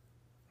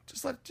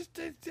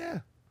 Yeah.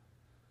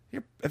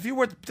 If you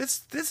were,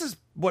 this is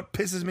what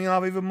pisses me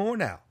off even more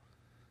now.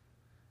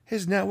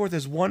 His net worth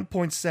is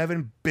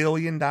 $1.7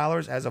 billion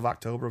as of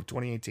October of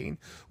 2018,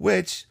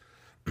 which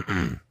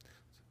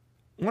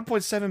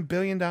 $1.7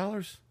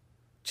 billion,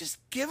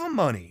 just give him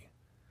money.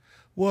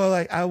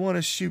 Well, I want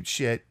to shoot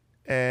shit,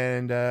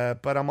 and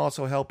but I'm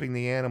also helping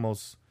the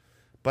animals,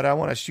 but I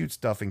want to shoot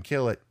stuff and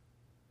kill it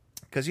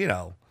because, you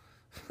know,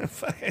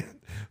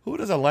 Who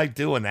doesn't like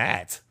doing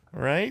that,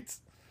 right?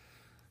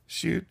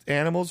 Shoot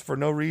animals for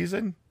no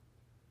reason.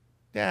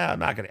 Yeah, I'm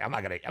not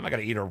gonna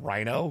eat a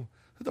rhino.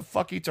 Who the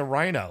fuck eats a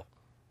rhino?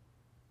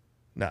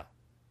 No,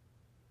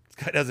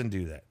 this guy doesn't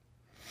do that.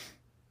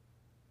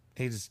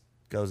 He just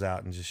goes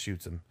out and just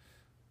shoots them.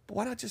 But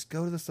why not just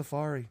go to the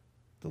safari,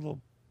 the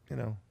little, you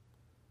know,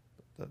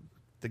 the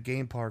the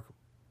game park,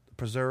 the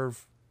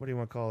preserve? What do you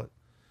want to call it?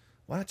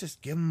 Why not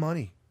just give them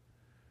money?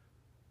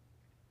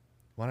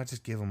 Why not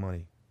just give them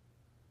money?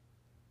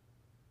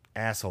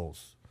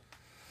 Assholes.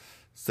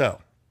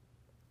 So,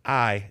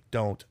 I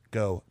don't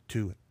go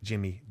to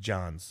Jimmy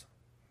John's.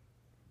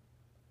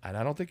 And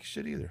I don't think you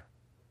should either.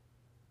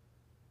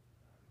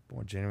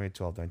 Born January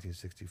 12th,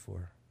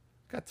 1964.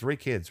 Got 3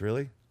 kids,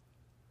 really?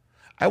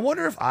 I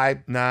wonder if I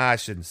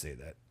shouldn't say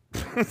that.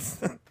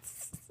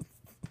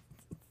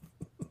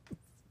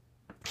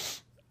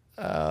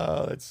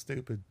 Oh, that's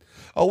stupid.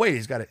 Oh, wait,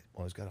 he's got a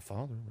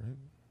father, right?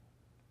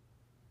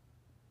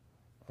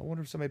 I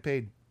wonder if somebody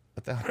paid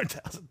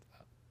 $100,000.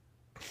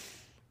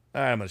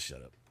 All right, I'm going to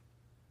shut up.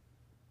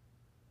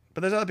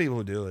 But there's other people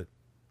who do it.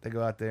 They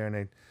go out there and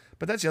they.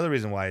 But that's the other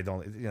reason why I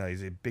don't. You know,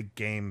 he's a big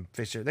game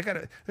fisher.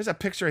 There's a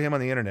picture of him on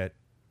the internet.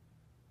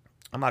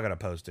 I'm not gonna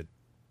post it,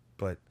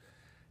 but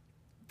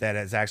that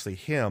is actually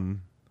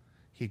him.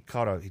 He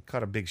caught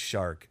a big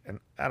shark, and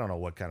I don't know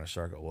what kind of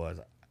shark it was.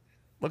 It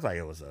looked like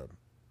it was a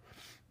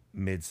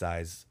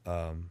mid-size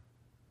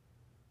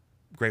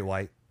great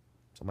white,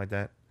 something like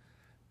that.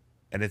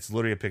 And it's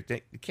literally a picture.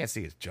 You can't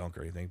see his junk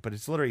or anything, but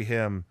it's literally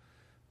him,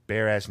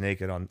 bare ass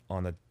naked on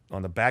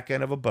the back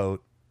end of a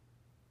boat,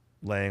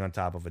 laying on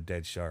top of a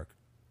dead shark.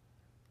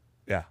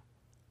 Yeah.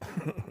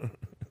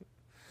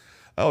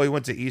 Oh, he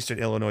went to Eastern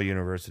Illinois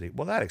University.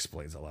 Well, that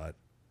explains a lot.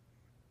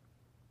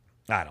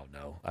 I don't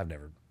know. I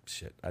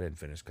didn't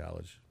finish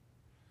college.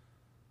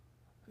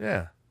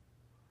 Yeah.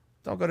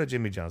 Don't go to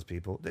Jimmy John's,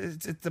 people.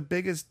 It's the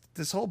biggest,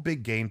 this whole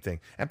big game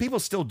thing. And people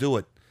still do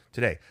it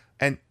today.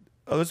 And,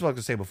 this is what I was going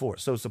to say before.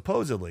 So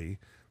supposedly,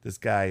 this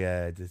guy,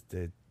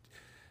 the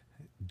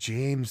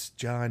James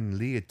John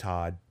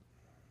Leotard,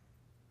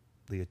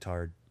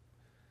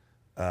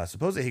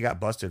 supposedly he got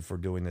busted for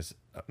doing this.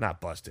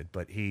 Not busted,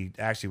 but he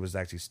was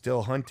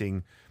still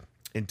hunting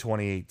in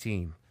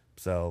 2018.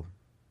 So,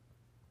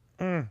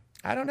 I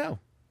don't know.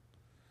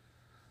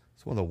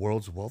 It's one of the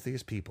world's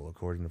wealthiest people,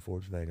 according to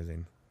Forbes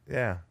magazine.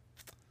 Yeah.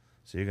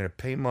 So you're going to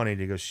pay money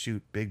to go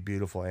shoot big,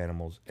 beautiful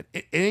animals.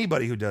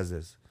 Anybody who does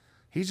this,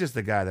 he's just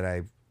the guy that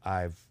I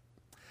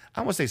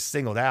don't want to say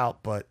singled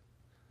out, but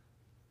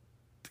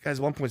the guy's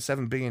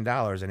 $1.7 billion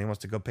and he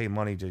wants to go pay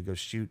money to go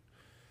shoot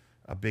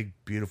a big,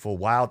 beautiful,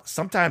 wild,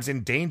 sometimes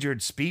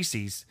endangered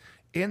species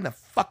in the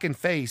fucking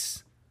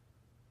face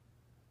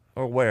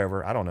or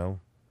wherever. I don't know.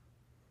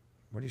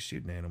 Where do you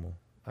shoot an animal?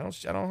 I don't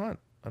hunt.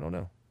 I don't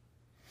know.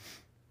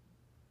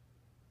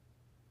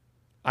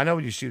 I know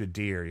when you shoot a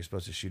deer, you're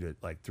supposed to shoot it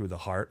like through the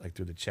heart, like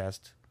through the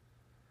chest.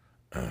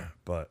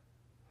 But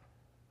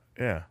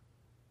yeah,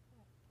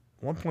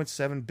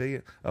 1.7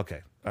 billion. Okay,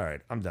 all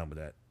right, I'm done with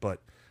that.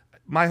 But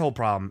my whole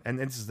problem, and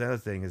this is the other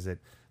thing, is that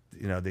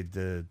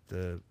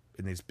the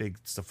in these big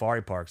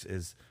safari parks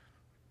is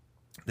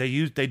they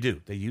use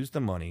the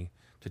money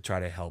to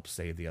try to help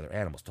save the other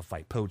animals, to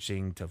fight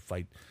poaching, to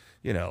fight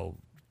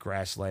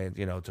grassland,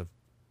 to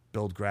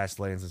build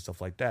grasslands and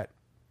stuff like that.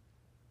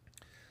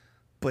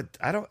 But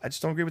I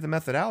just don't agree with the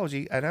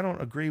methodology, and I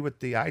don't agree with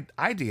the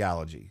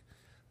ideology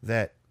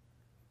that,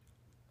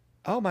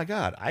 oh my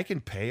God, I can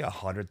pay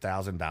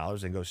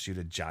 $100,000 and go shoot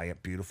a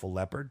giant, beautiful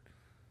leopard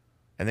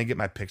and then get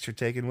my picture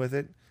taken with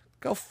it.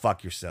 Go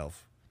fuck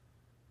yourself,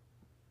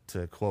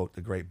 to quote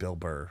the great Bill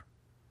Burr.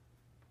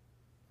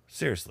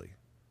 Seriously.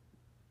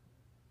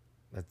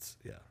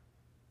 Yeah.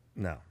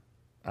 No,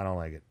 I don't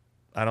like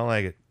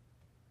it.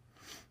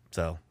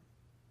 So,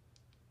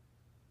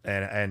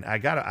 and I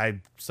got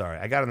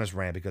on this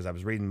rant because I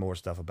was reading more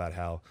stuff about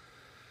how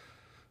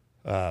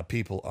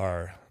people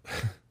are,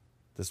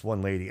 this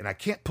one lady, and I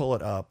can't pull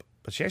it up,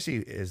 but she actually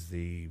is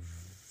the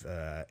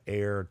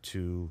heir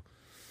to,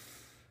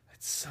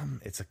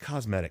 it's a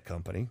cosmetic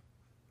company.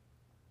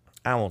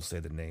 I won't say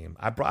the name.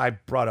 I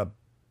brought up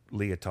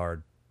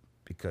Leotard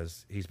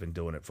because he's been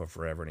doing it for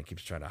forever and he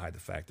keeps trying to hide the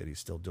fact that he's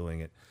still doing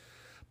it.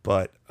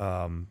 But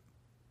and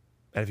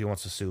if he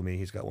wants to sue me,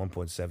 he's got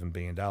 $1.7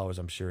 billion.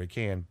 I'm sure he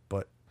can.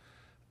 But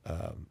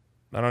I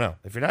don't know.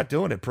 If you're not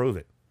doing it, prove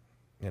it.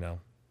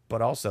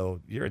 But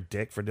also, you're a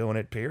dick for doing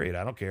it, period.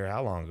 I don't care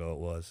how long ago it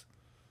was.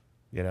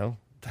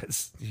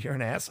 You're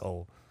an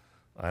asshole.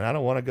 And I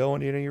don't want to go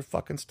into any of your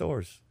fucking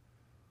stores.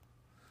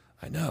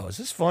 I know. Is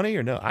this funny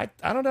or no? I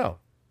don't know.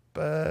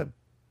 But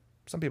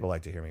some people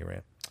like to hear me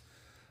rant.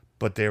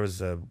 But there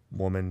was a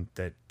woman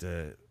that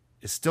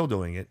is still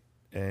doing it.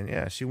 And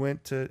yeah, she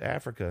went to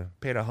Africa,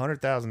 paid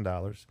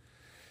 $100,000.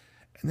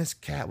 And this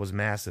cat was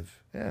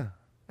massive. Yeah.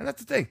 And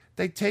that's the thing.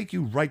 They take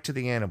you right to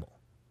the animal.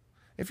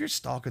 If you're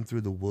stalking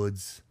through the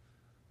woods,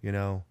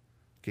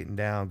 getting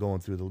down, going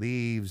through the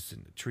leaves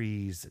and the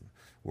trees and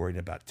worrying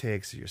about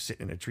ticks, or you're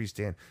sitting in a tree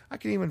stand, I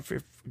can even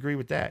agree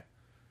with that.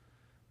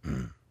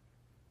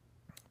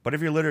 But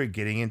if you're literally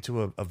getting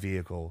into a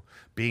vehicle,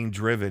 being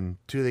driven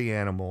to the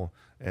animal,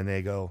 and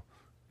they go,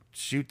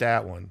 shoot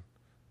that one.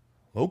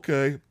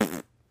 Okay.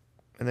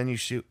 And then you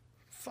shoot.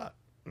 Fuck.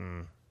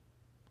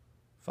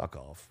 Fuck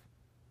off.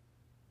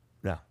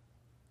 No.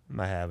 I'm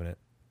not having it.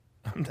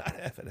 I'm not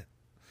having it.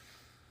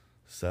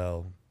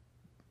 So,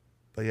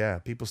 but yeah,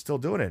 people still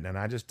doing it, and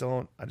I just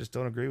don't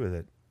agree with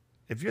it.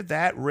 If you're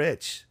that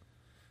rich,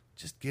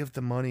 just give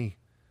the money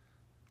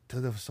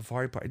to the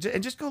safari park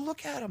and just go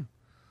look at them.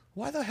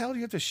 Why the hell do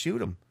you have to shoot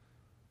them?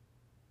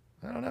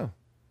 I don't know.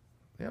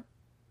 Yep.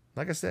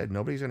 Like I said,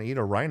 nobody's going to eat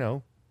a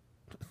rhino.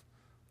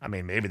 I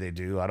mean, maybe they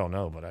do. I don't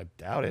know, but I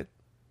doubt it.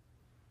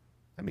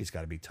 That meat's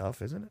got to be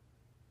tough, isn't it?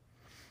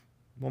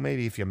 Well,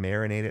 maybe if you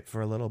marinate it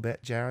for a little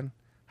bit, Jaron.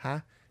 Huh?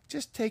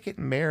 Just take it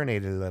and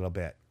marinate it a little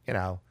bit. You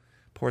know,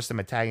 pour some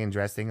Italian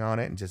dressing on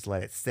it and just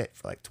let it sit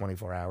for like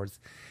 24 hours.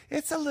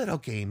 It's a little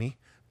gamey,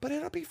 but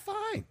it'll be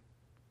fine.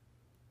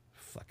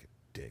 Fucking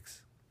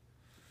dicks.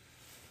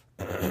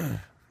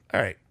 All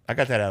right, I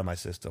got that out of my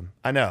system.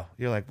 I know.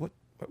 You're like, what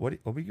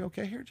are we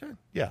okay here, John?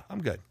 Yeah, I'm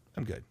good.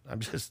 I'm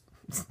just,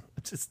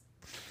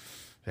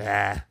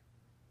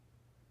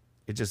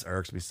 it just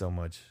irks me so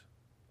much.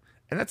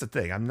 And that's the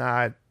thing. I'm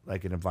not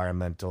like an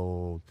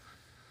environmental,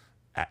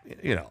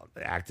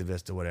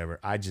 activist or whatever.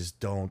 I just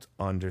don't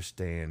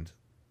understand.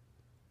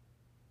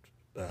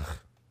 Ugh.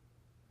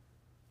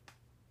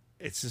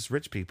 It's just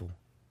rich people.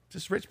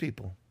 Just rich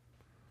people.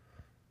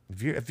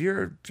 If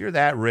you're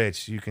that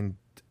rich, you can,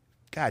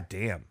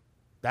 goddamn.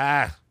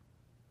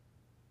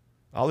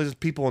 All these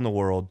people in the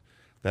world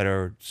that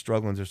are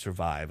struggling to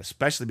survive,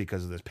 especially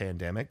because of this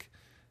pandemic,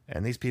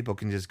 and these people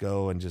can just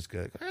go and just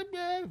go,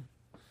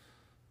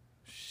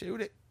 shoot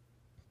it,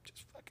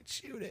 just fucking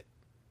shoot it,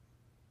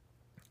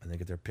 and they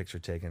get their picture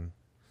taken.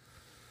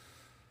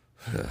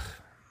 All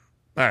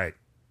right.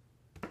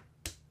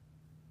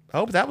 I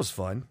hope that was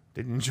fun.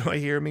 Did you enjoy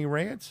hearing me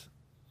rant?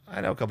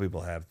 I know a couple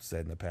people have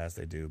said in the past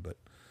they do, but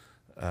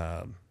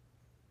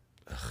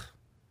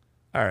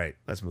all right,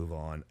 let's move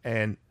on.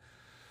 And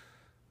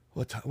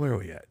what time? Where are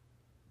we at?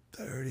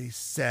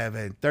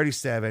 37.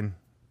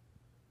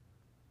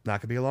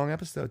 Not gonna be a long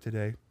episode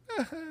today.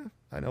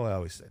 I know I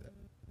always say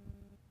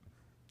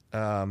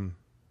that.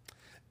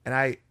 And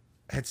I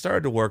had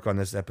started to work on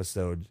this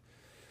episode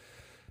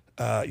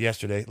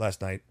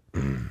last night,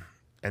 and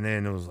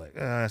then it was like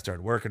I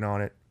started working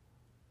on it,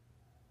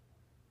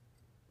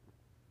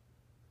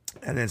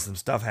 and then some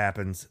stuff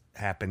happened,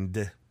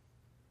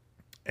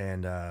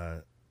 and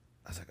I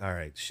was like, all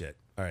right, shit.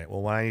 All right,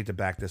 well, I need to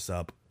back this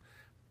up.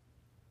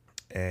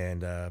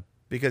 And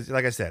because,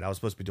 like I said, I was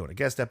supposed to be doing a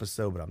guest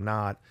episode, but I'm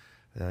not.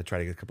 And I try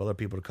to get a couple other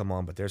people to come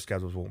on, but their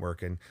schedules weren't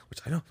working, which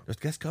I know, there's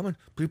guests coming.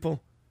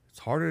 People, it's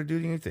harder to do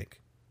than you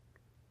think.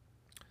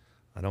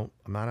 I'm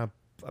not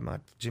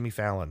Jimmy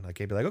Fallon. I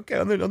can't be like, okay,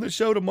 on the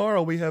show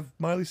tomorrow, we have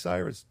Miley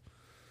Cyrus.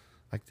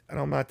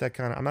 I'm not that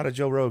kind of, I'm not a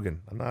Joe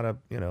Rogan. I'm not a,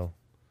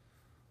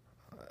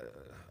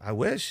 I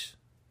wish,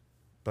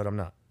 but I'm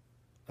not.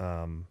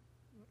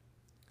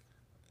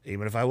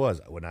 Even if I was,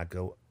 I would not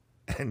go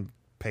and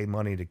pay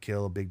money to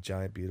kill a big,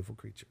 giant, beautiful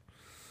creature.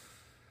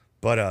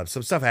 But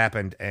some stuff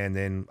happened, and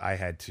then I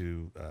had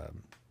to.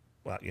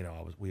 We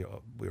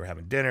were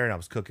having dinner, and I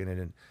was cooking it,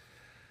 and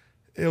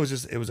it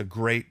was a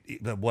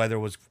great. The weather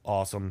was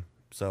awesome,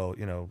 so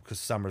because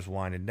summer's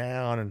winding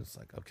down, and it's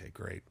like, okay,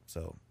 great.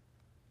 So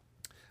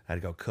I had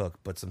to go cook,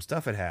 but some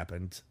stuff had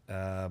happened,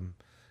 and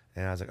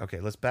I was like, okay,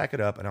 let's back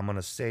it up, and I'm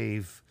gonna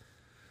save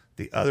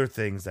the other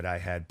things that I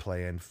had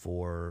planned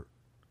for.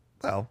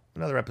 Well,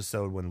 another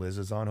episode when Liz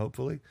is on,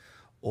 hopefully,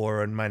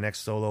 or in my next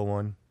solo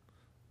one,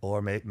 or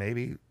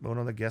maybe one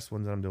of the guest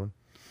ones that I'm doing.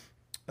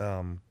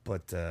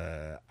 But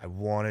I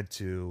wanted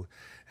to,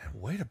 and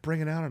way to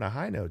bring it out on a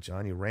high note,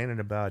 John. You ranted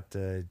about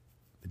the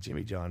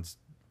Jimmy John's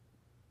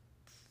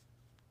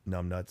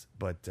numbnuts,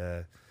 but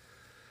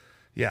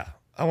yeah,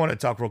 I want to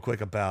talk real quick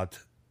about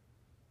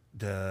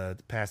the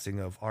passing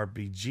of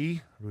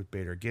RBG, Ruth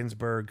Bader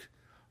Ginsburg.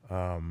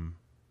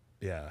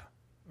 Yeah,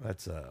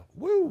 that's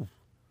woo.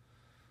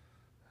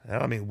 I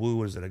don't mean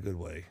woo is in a good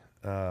way.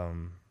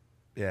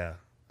 Yeah,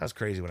 that's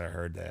crazy when I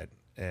heard that.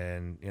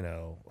 And,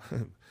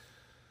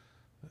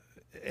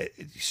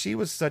 she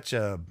was such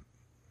a,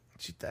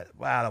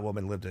 that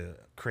woman lived a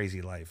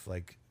crazy life,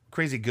 like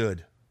crazy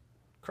good,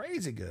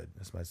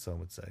 as my son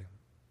would say.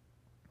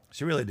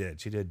 She really did.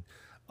 She did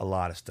a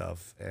lot of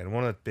stuff. And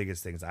one of the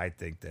biggest things I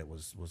think that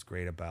was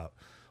great about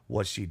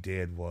what she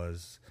did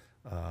was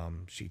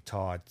she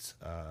taught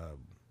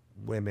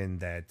women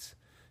that,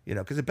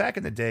 because back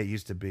in the day it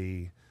used to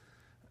be,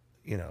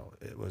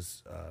 it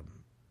was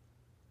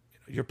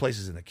your place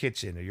is in the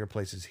kitchen, or your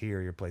place is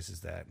here, your place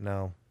is that.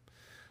 No.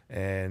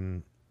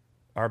 And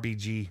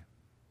RBG,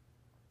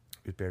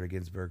 Ruth Bader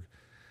Ginsburg,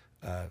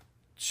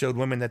 showed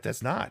women that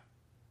that's not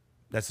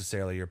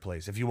necessarily your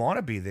place. If you want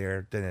to be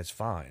there, then it's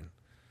fine.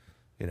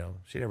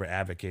 She never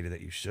advocated that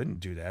you shouldn't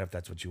do that if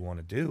that's what you want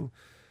to do.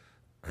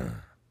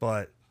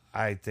 But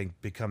I think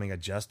becoming a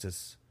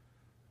justice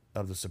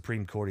of the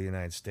Supreme Court of the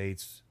United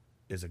States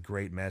is a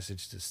great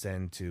message to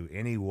send to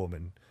any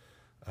woman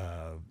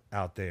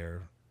out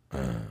there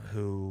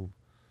who,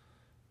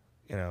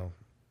 you know,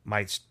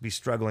 might be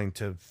struggling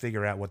to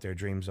figure out what their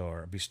dreams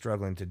are, be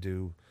struggling to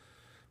do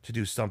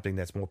something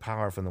that's more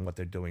powerful than what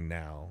they're doing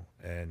now.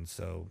 And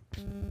so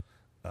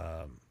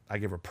I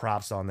give her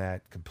props on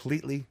that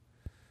completely.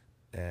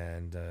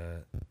 And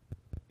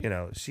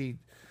she,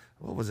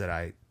 what was it?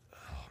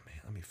 Oh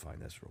man, let me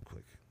find this real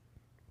quick.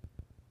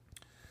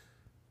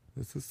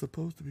 This is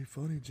supposed to be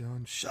funny,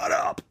 John. Shut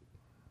up.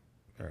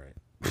 All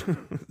right.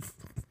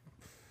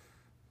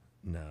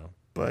 No,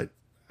 but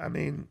I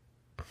mean,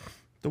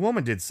 the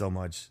woman did so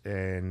much,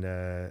 and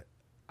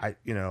I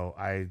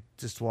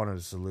just wanted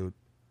to salute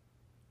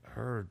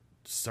her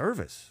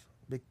service.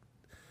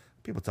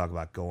 People talk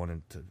about going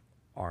into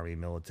army,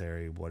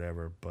 military,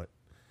 whatever, but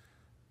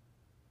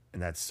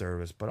and that's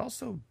service, but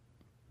also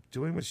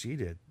doing what she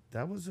did.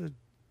 That was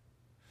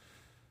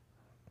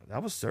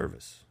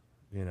service,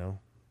 you know.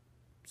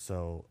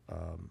 So,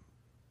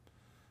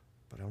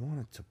 but I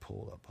wanted to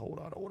pull up. Hold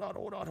on.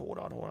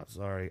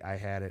 Sorry, I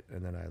had it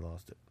and then I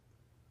lost it.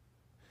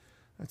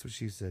 That's what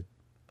she said.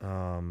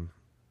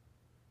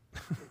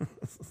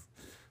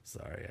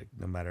 Sorry,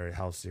 no matter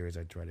how serious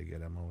I try to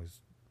get, I'm always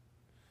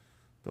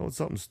throwing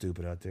something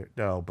stupid out there.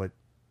 No, but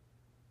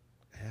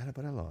I had it,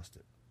 but I lost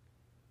it.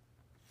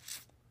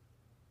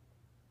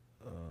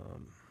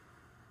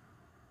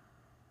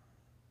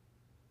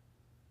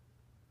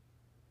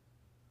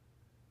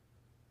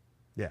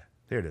 Yeah,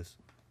 here it is.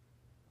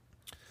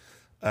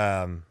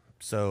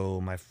 So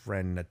my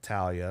friend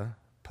Natalia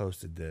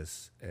posted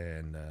this,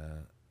 and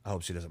I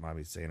hope she doesn't mind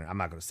me saying it. I'm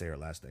not going to say her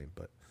last name,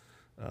 but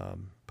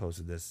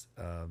posted this.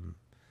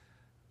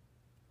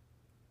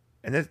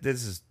 And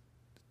this is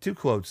two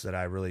quotes that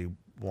I really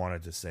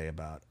wanted to say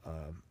about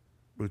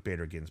Ruth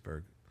Bader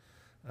Ginsburg.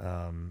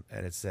 And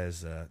it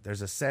says,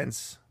 there's a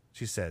sense,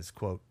 she says,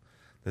 quote,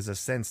 there's a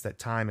sense that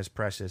time is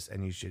precious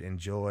and you should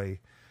enjoy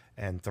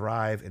and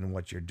thrive in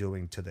what you're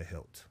doing to the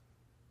hilt.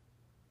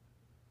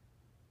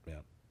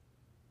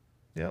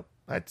 Yep,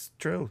 that's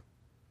true.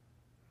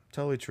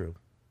 Totally true.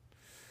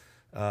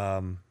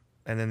 And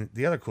then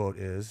the other quote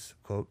is,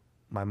 quote,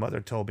 my mother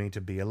told me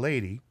to be a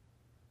lady,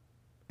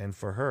 and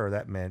for her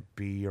that meant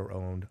be your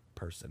own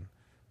person,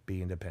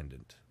 be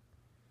independent.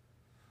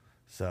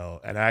 So,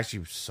 and I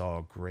actually saw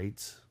a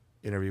great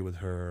interview with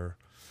her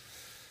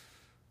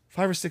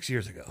 5 or 6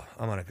 years ago,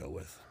 I'm going to go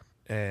with.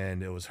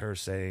 And it was her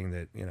saying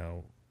that,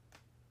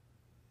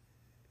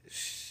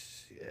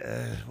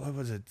 what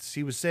was it?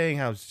 She was saying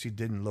how she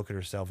didn't look at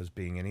herself as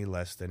being any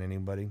less than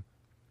anybody,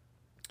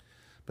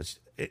 but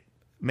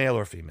male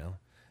or female,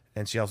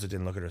 and she also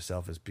didn't look at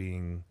herself as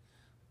being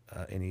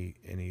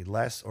any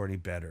less or any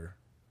better.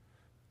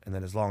 And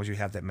then as long as you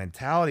have that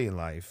mentality in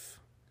life,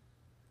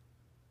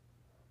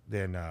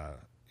 then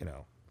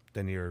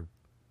then you're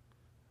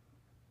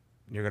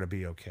going to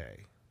be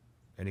okay,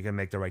 and you're going to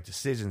make the right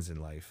decisions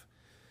in life,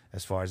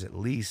 as far as at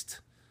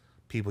least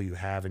people you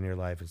have in your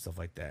life and stuff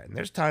like that. And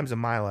there's times in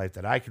my life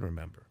that I can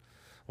remember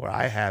where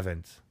I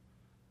haven't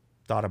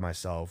thought of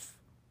myself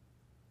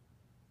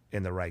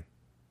in the right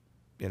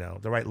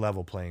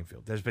level playing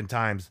field. There's been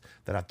times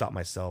that I've thought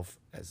myself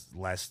as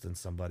less than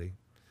somebody.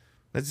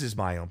 This is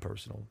my own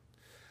personal.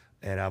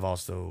 And I've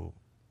also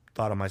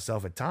thought of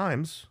myself at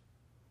times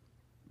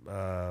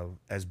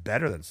as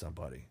better than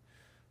somebody,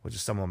 which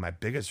is some of my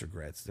biggest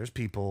regrets. There's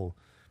people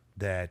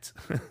that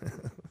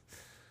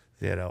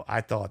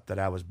I thought that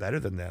I was better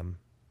than them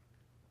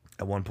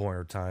at one point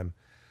or time.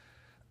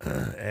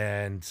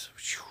 And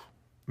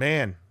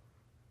man,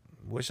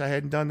 wish I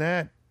hadn't done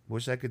that.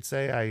 Wish I could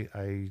say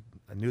I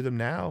knew them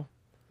now.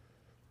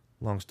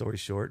 Long story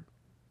short,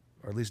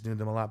 or at least knew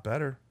them a lot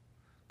better.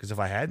 Because if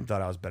I hadn't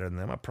thought I was better than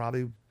them, I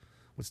probably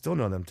would still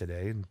know them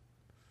today. And,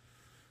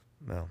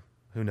 well,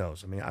 who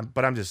knows? I mean,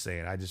 I'm just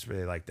saying, I just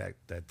really like that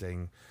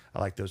thing. I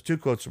like those two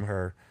quotes from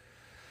her.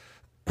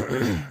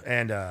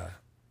 And I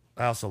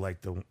also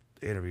like the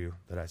interview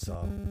that I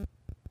saw.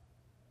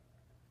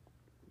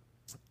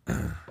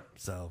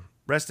 So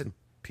rest in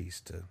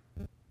peace to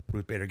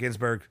Ruth Bader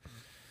Ginsburg.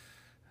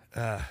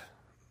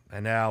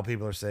 And now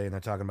people are saying, they're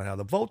talking about how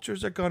the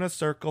vultures are going to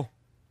circle.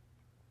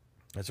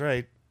 That's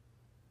right.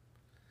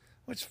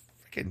 What's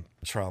freaking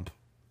Trump?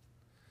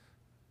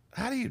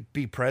 How do you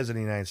be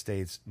president of the United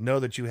States, know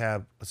that you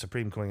have a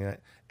Supreme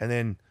Court, and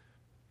then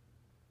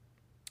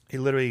he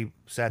literally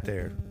sat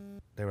there.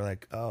 They were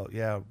like, oh,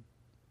 yeah,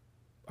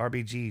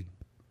 RBG.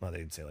 Well, they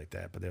didn't say it like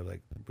that, but they were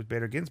like, Ruth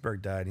Bader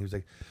Ginsburg died. And he was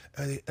like,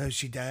 oh,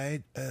 she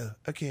died? Oh,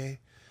 okay.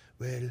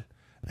 Well,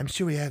 I'm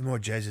sure we have more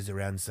judges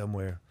around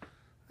somewhere.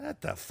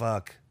 What the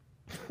fuck?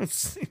 You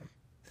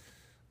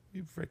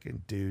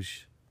freaking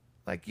douche.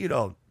 Like, you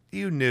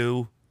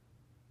knew.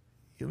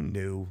 You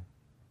knew.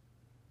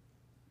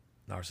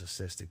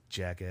 Narcissistic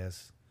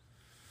jackass.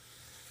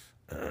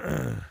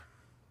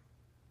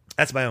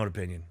 That's my own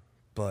opinion.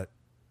 But,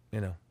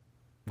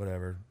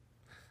 whatever.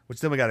 Which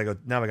then we got to go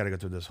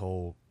through this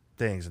whole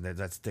things, and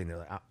that's the thing. They're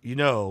like, you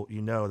know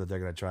that they're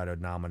going to try to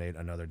nominate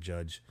another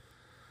judge,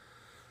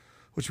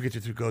 which we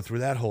get to go through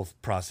that whole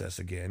process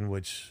again,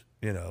 which,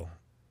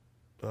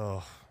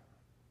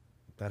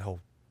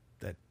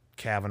 that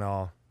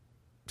Kavanaugh.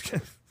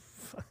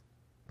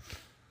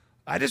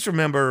 I just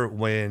remember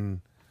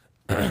when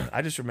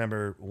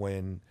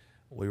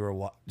we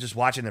were just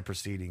watching the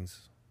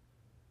proceedings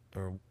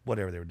or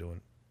whatever they were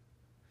doing.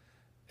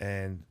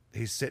 And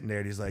he's sitting there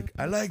and he's like,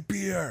 I like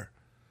beer.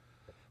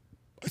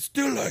 I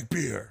still like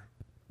beer.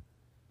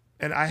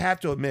 And I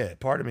have to admit,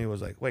 part of me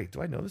was like, wait,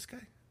 do I know this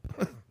guy?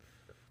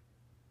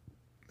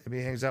 Maybe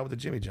he hangs out with the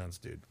Jimmy John's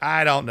dude.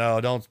 I don't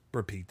know. Don't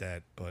repeat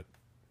that. But,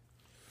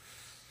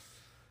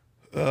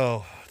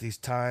 oh, these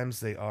times,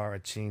 they are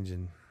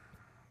a-changing.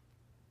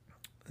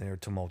 They're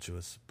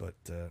tumultuous. But,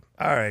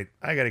 all right,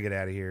 I got to get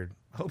out of here.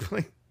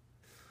 Hopefully.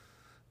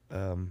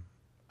 And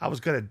that's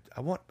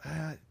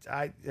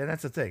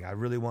the thing. I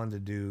really wanted to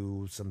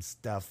do some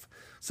stuff.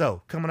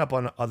 So, coming up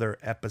on other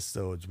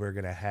episodes, we're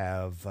going to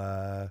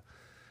have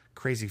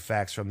crazy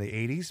facts from the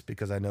 80s,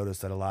 because I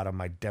noticed that a lot of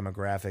my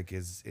demographic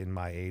is in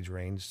my age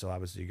range. So,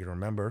 obviously, you can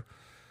remember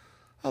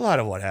a lot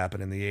of what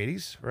happened in the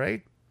 80s,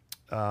 right?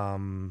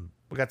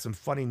 We got some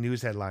funny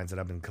news headlines that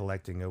I've been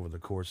collecting over the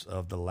course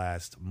of the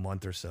last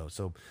month or so.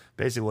 So,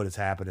 basically, what has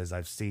happened is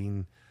I've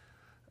seen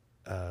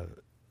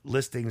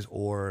listings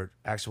or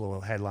actual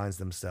headlines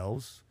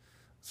themselves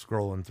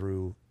scrolling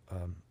through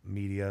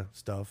media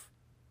stuff,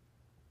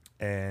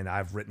 and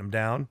I've written them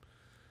down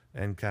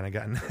and kind of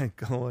gotten that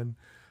going,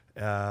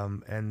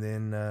 and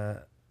then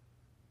and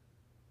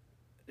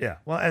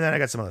then I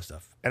got some other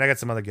stuff, and I got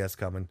some other guests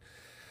coming.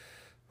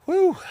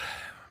 Whew,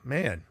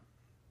 man.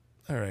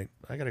 All right,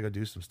 I gotta go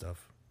do some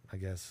stuff, I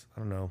guess. I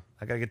don't know,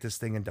 I gotta get this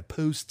thing into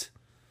post,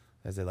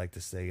 as they like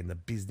to say in the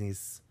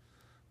business.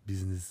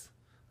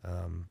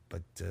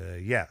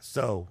 Yeah,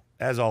 so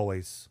as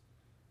always,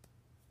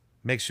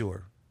 make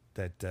sure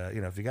that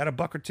if you got a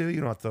buck or two, you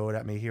don't have to throw it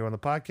at me here on the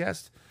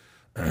podcast.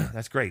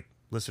 That's great.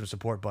 Listener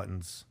support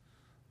buttons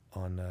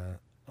on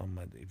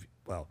my,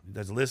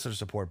 there's a listener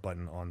support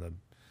button on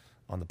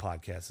the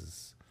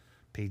podcast's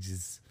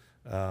pages.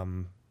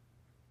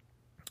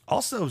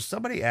 Also,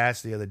 somebody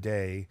asked the other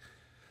day.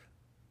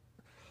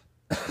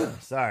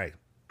 Sorry,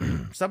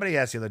 somebody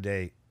asked the other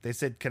day. They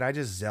said, "Can I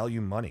just Zelle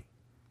you money?"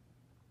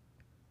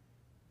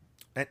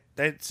 And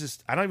it's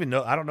just, I don't even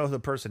know. I don't know who the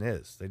person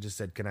is. They just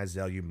said, "Can I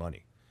Zelle you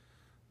money?"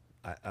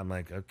 I'm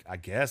like, okay, I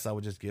guess I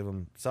would just give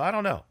them. So I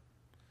don't know.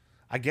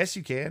 I guess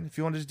you can, if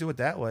you want to just do it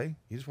that way.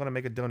 You just want to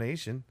make a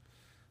donation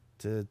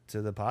to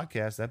the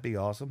podcast. That'd be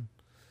awesome.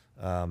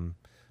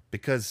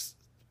 Because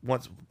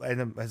once,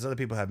 and as other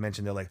people have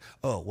mentioned, they're like,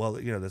 oh, well,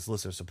 this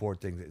listener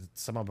support thing,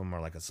 some of them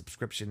are like a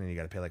subscription and you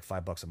got to pay like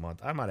 $5 a month.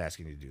 I'm not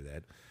asking you to do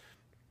that.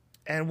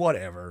 And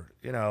whatever,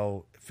 if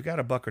you got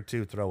a buck or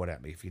two, throw it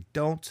at me. If you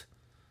don't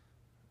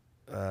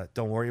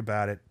worry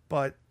about it.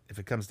 But if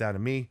it comes down to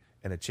me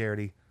and a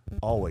charity,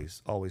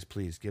 always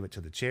please give it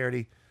to the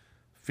charity.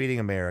 Feeding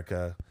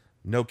America,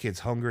 No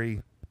Kids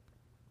Hungry.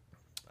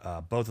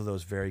 Both of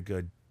those very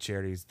good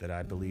charities that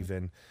I believe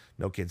in.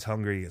 No Kids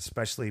Hungry,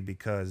 especially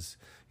because,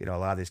 a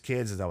lot of these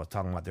kids, as I was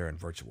talking about, they're in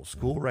virtual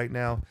school right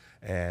now.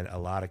 And a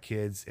lot of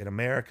kids in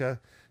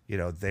America,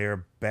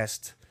 their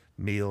best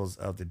meals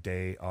of the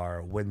day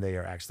are when they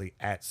are actually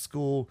at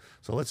school.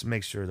 So let's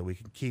make sure that we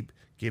can keep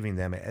giving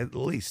them at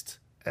least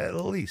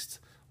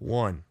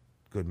one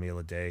good meal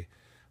a day,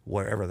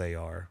 wherever they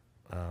are.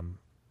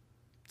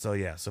 So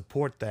yeah,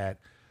 support that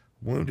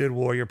Wounded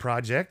Warrior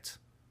Project.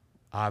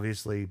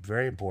 Obviously,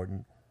 very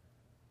important.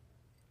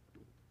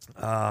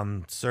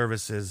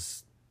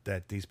 Services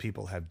that these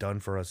people have done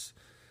for us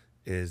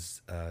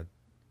is,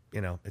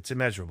 it's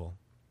immeasurable.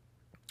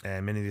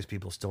 And many of these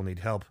people still need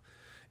help,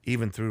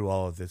 even through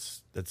all of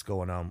this that's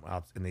going on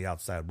out in the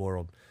outside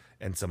world.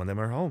 And some of them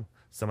are home.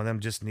 Some of them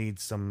just need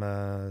some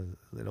a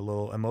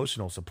little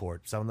emotional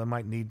support. Some of them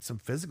might need some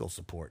physical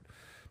support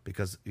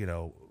because,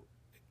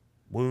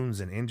 wounds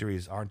and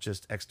injuries aren't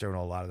just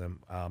external. A lot of them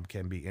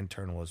can be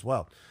internal as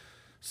well.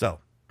 So,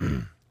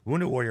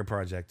 Wounded Warrior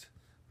Project,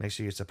 make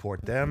sure you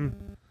support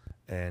them.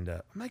 And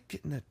am I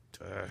getting it?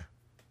 I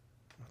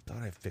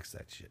thought I fixed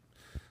that shit.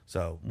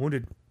 So,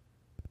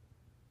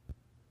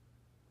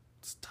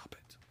 Stop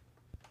it.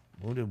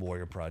 Wounded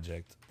Warrior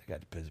Project. I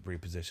got to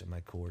reposition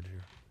my cord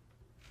here.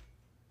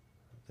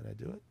 Did I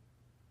do it?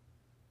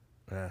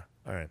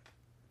 All right.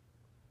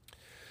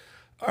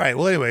 All right.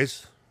 Well,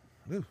 anyways,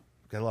 got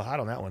a little hot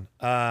on that one.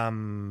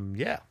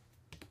 Yeah.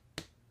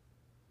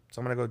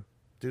 So I'm going to go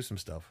do some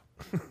stuff.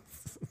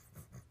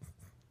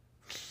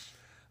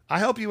 I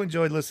hope you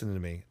enjoyed listening to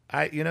me.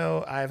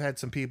 I've had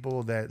some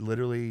people that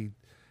literally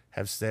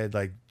have said,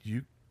 like,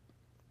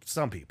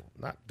 some people,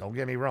 don't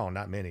get me wrong,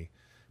 not many,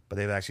 but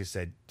they've actually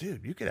said,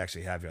 dude, you could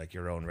actually have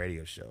your own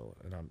radio show.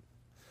 And I'm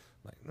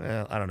like,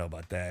 well, I don't know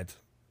about that.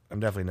 I'm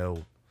definitely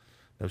no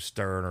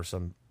Stern or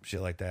some shit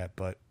like that,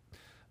 but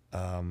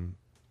and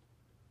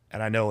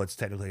I know it's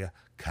technically a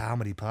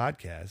comedy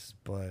podcast,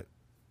 but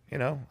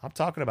I'm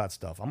talking about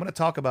stuff. I'm going to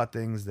talk about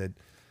things that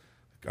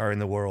are in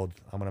the world.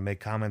 I'm going to make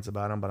comments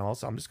about them, but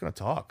I'm just going to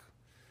talk,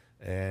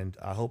 and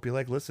I hope you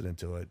like listening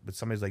to it. But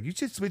somebody's like, you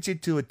should switch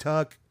it to a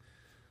talk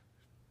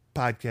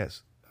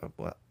podcast.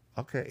 Well,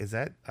 okay, is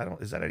that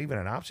even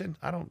an option?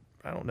 I don't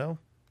know.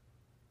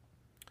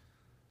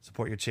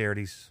 Support your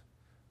charities.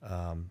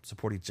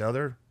 Support each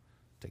other.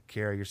 Take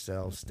care of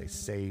yourselves. Stay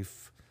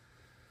safe.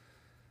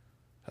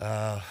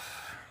 We're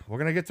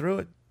going to get through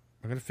it.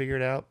 We're going to figure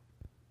it out.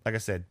 Like I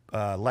said,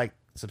 like,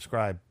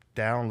 subscribe,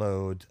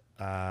 download.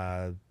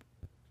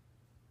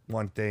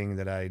 One thing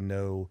that I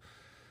know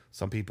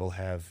some people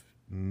have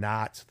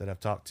not, that I've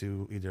talked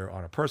to either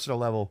on a personal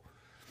level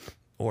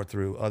or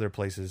through other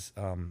places,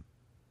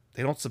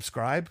 they don't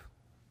subscribe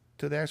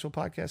to the actual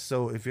podcast.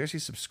 So if you actually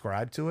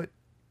subscribe to it,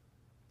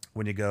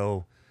 when you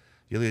go,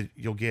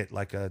 you'll get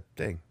like a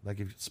thing,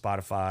 like if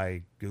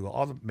Spotify, Google,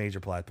 all the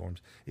major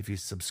platforms. If you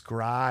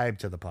subscribe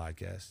to the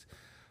podcast,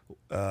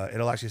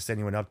 it'll actually send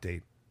you an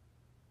update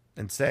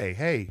and say,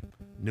 hey,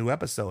 new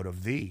episode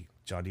of the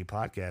John D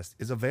Podcast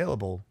is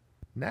available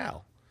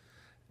now.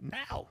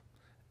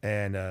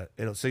 And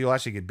so you'll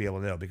actually be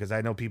able to know, because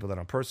I know people that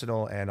on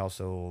personal and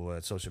also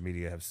social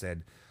media have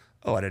said,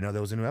 oh, I didn't know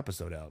there was a new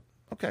episode out.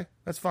 Okay,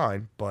 that's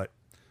fine, but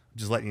I'm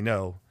just letting you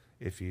know,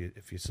 if you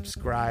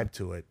subscribe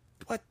to it,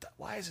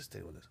 why is this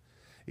doing this?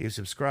 If you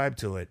subscribe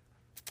to it,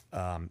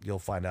 you'll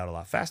find out a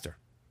lot faster.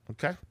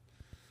 Okay,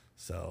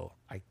 so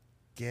I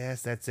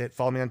guess that's it.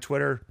 Follow me on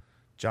Twitter,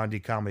 John D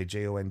Comedy,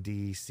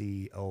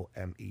 JONDCOMEDY,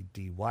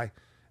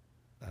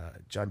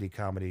 John D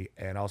Comedy,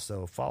 and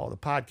also follow the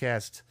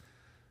podcast,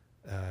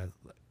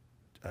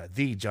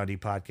 the John D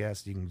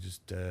Podcast. You can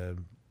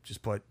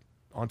just put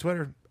on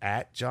Twitter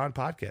at John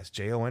Podcast,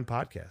 JON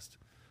Podcast.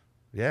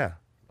 Yeah,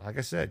 like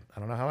I said, I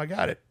don't know how I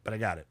got it, but I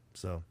got it.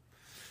 So,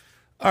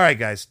 all right,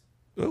 guys.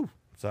 Ooh,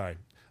 sorry.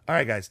 All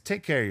right, guys,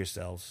 take care of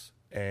yourselves,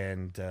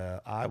 and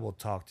I will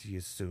talk to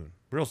you soon,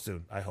 real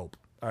soon, I hope.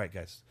 All right,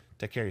 guys,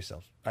 take care of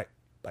yourselves. All right.